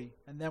glory.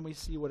 And then we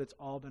see what it's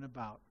all been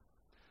about.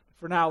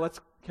 For now, let's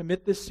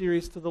commit this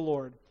series to the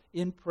Lord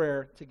in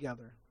prayer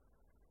together.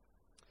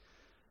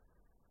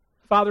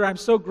 Father, I'm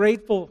so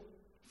grateful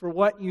for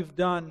what you've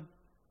done.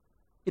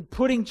 In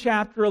putting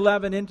chapter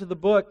 11 into the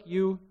book,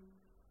 you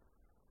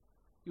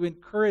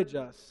encourage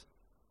us.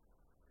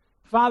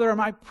 Father,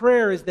 my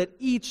prayer is that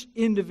each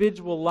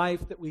individual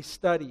life that we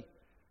study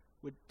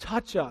would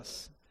touch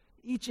us.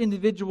 Each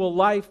individual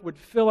life would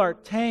fill our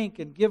tank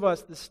and give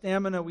us the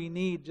stamina we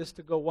need just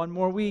to go one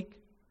more week.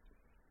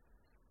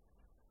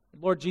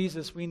 Lord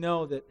Jesus, we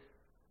know that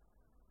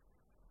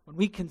when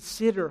we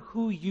consider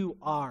who you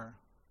are,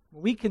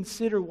 when we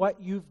consider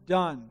what you've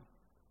done,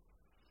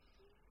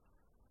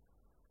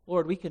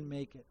 Lord, we can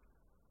make it.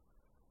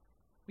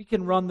 We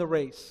can run the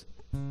race.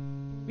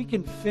 We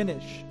can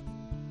finish.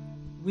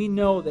 We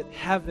know that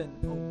heaven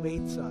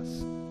awaits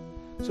us.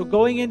 So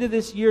going into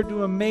this year,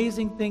 do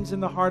amazing things in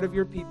the heart of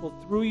your people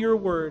through your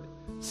word.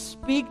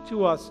 Speak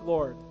to us,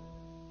 Lord.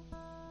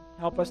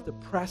 Help us to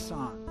press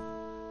on.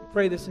 We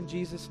pray this in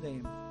Jesus'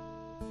 name.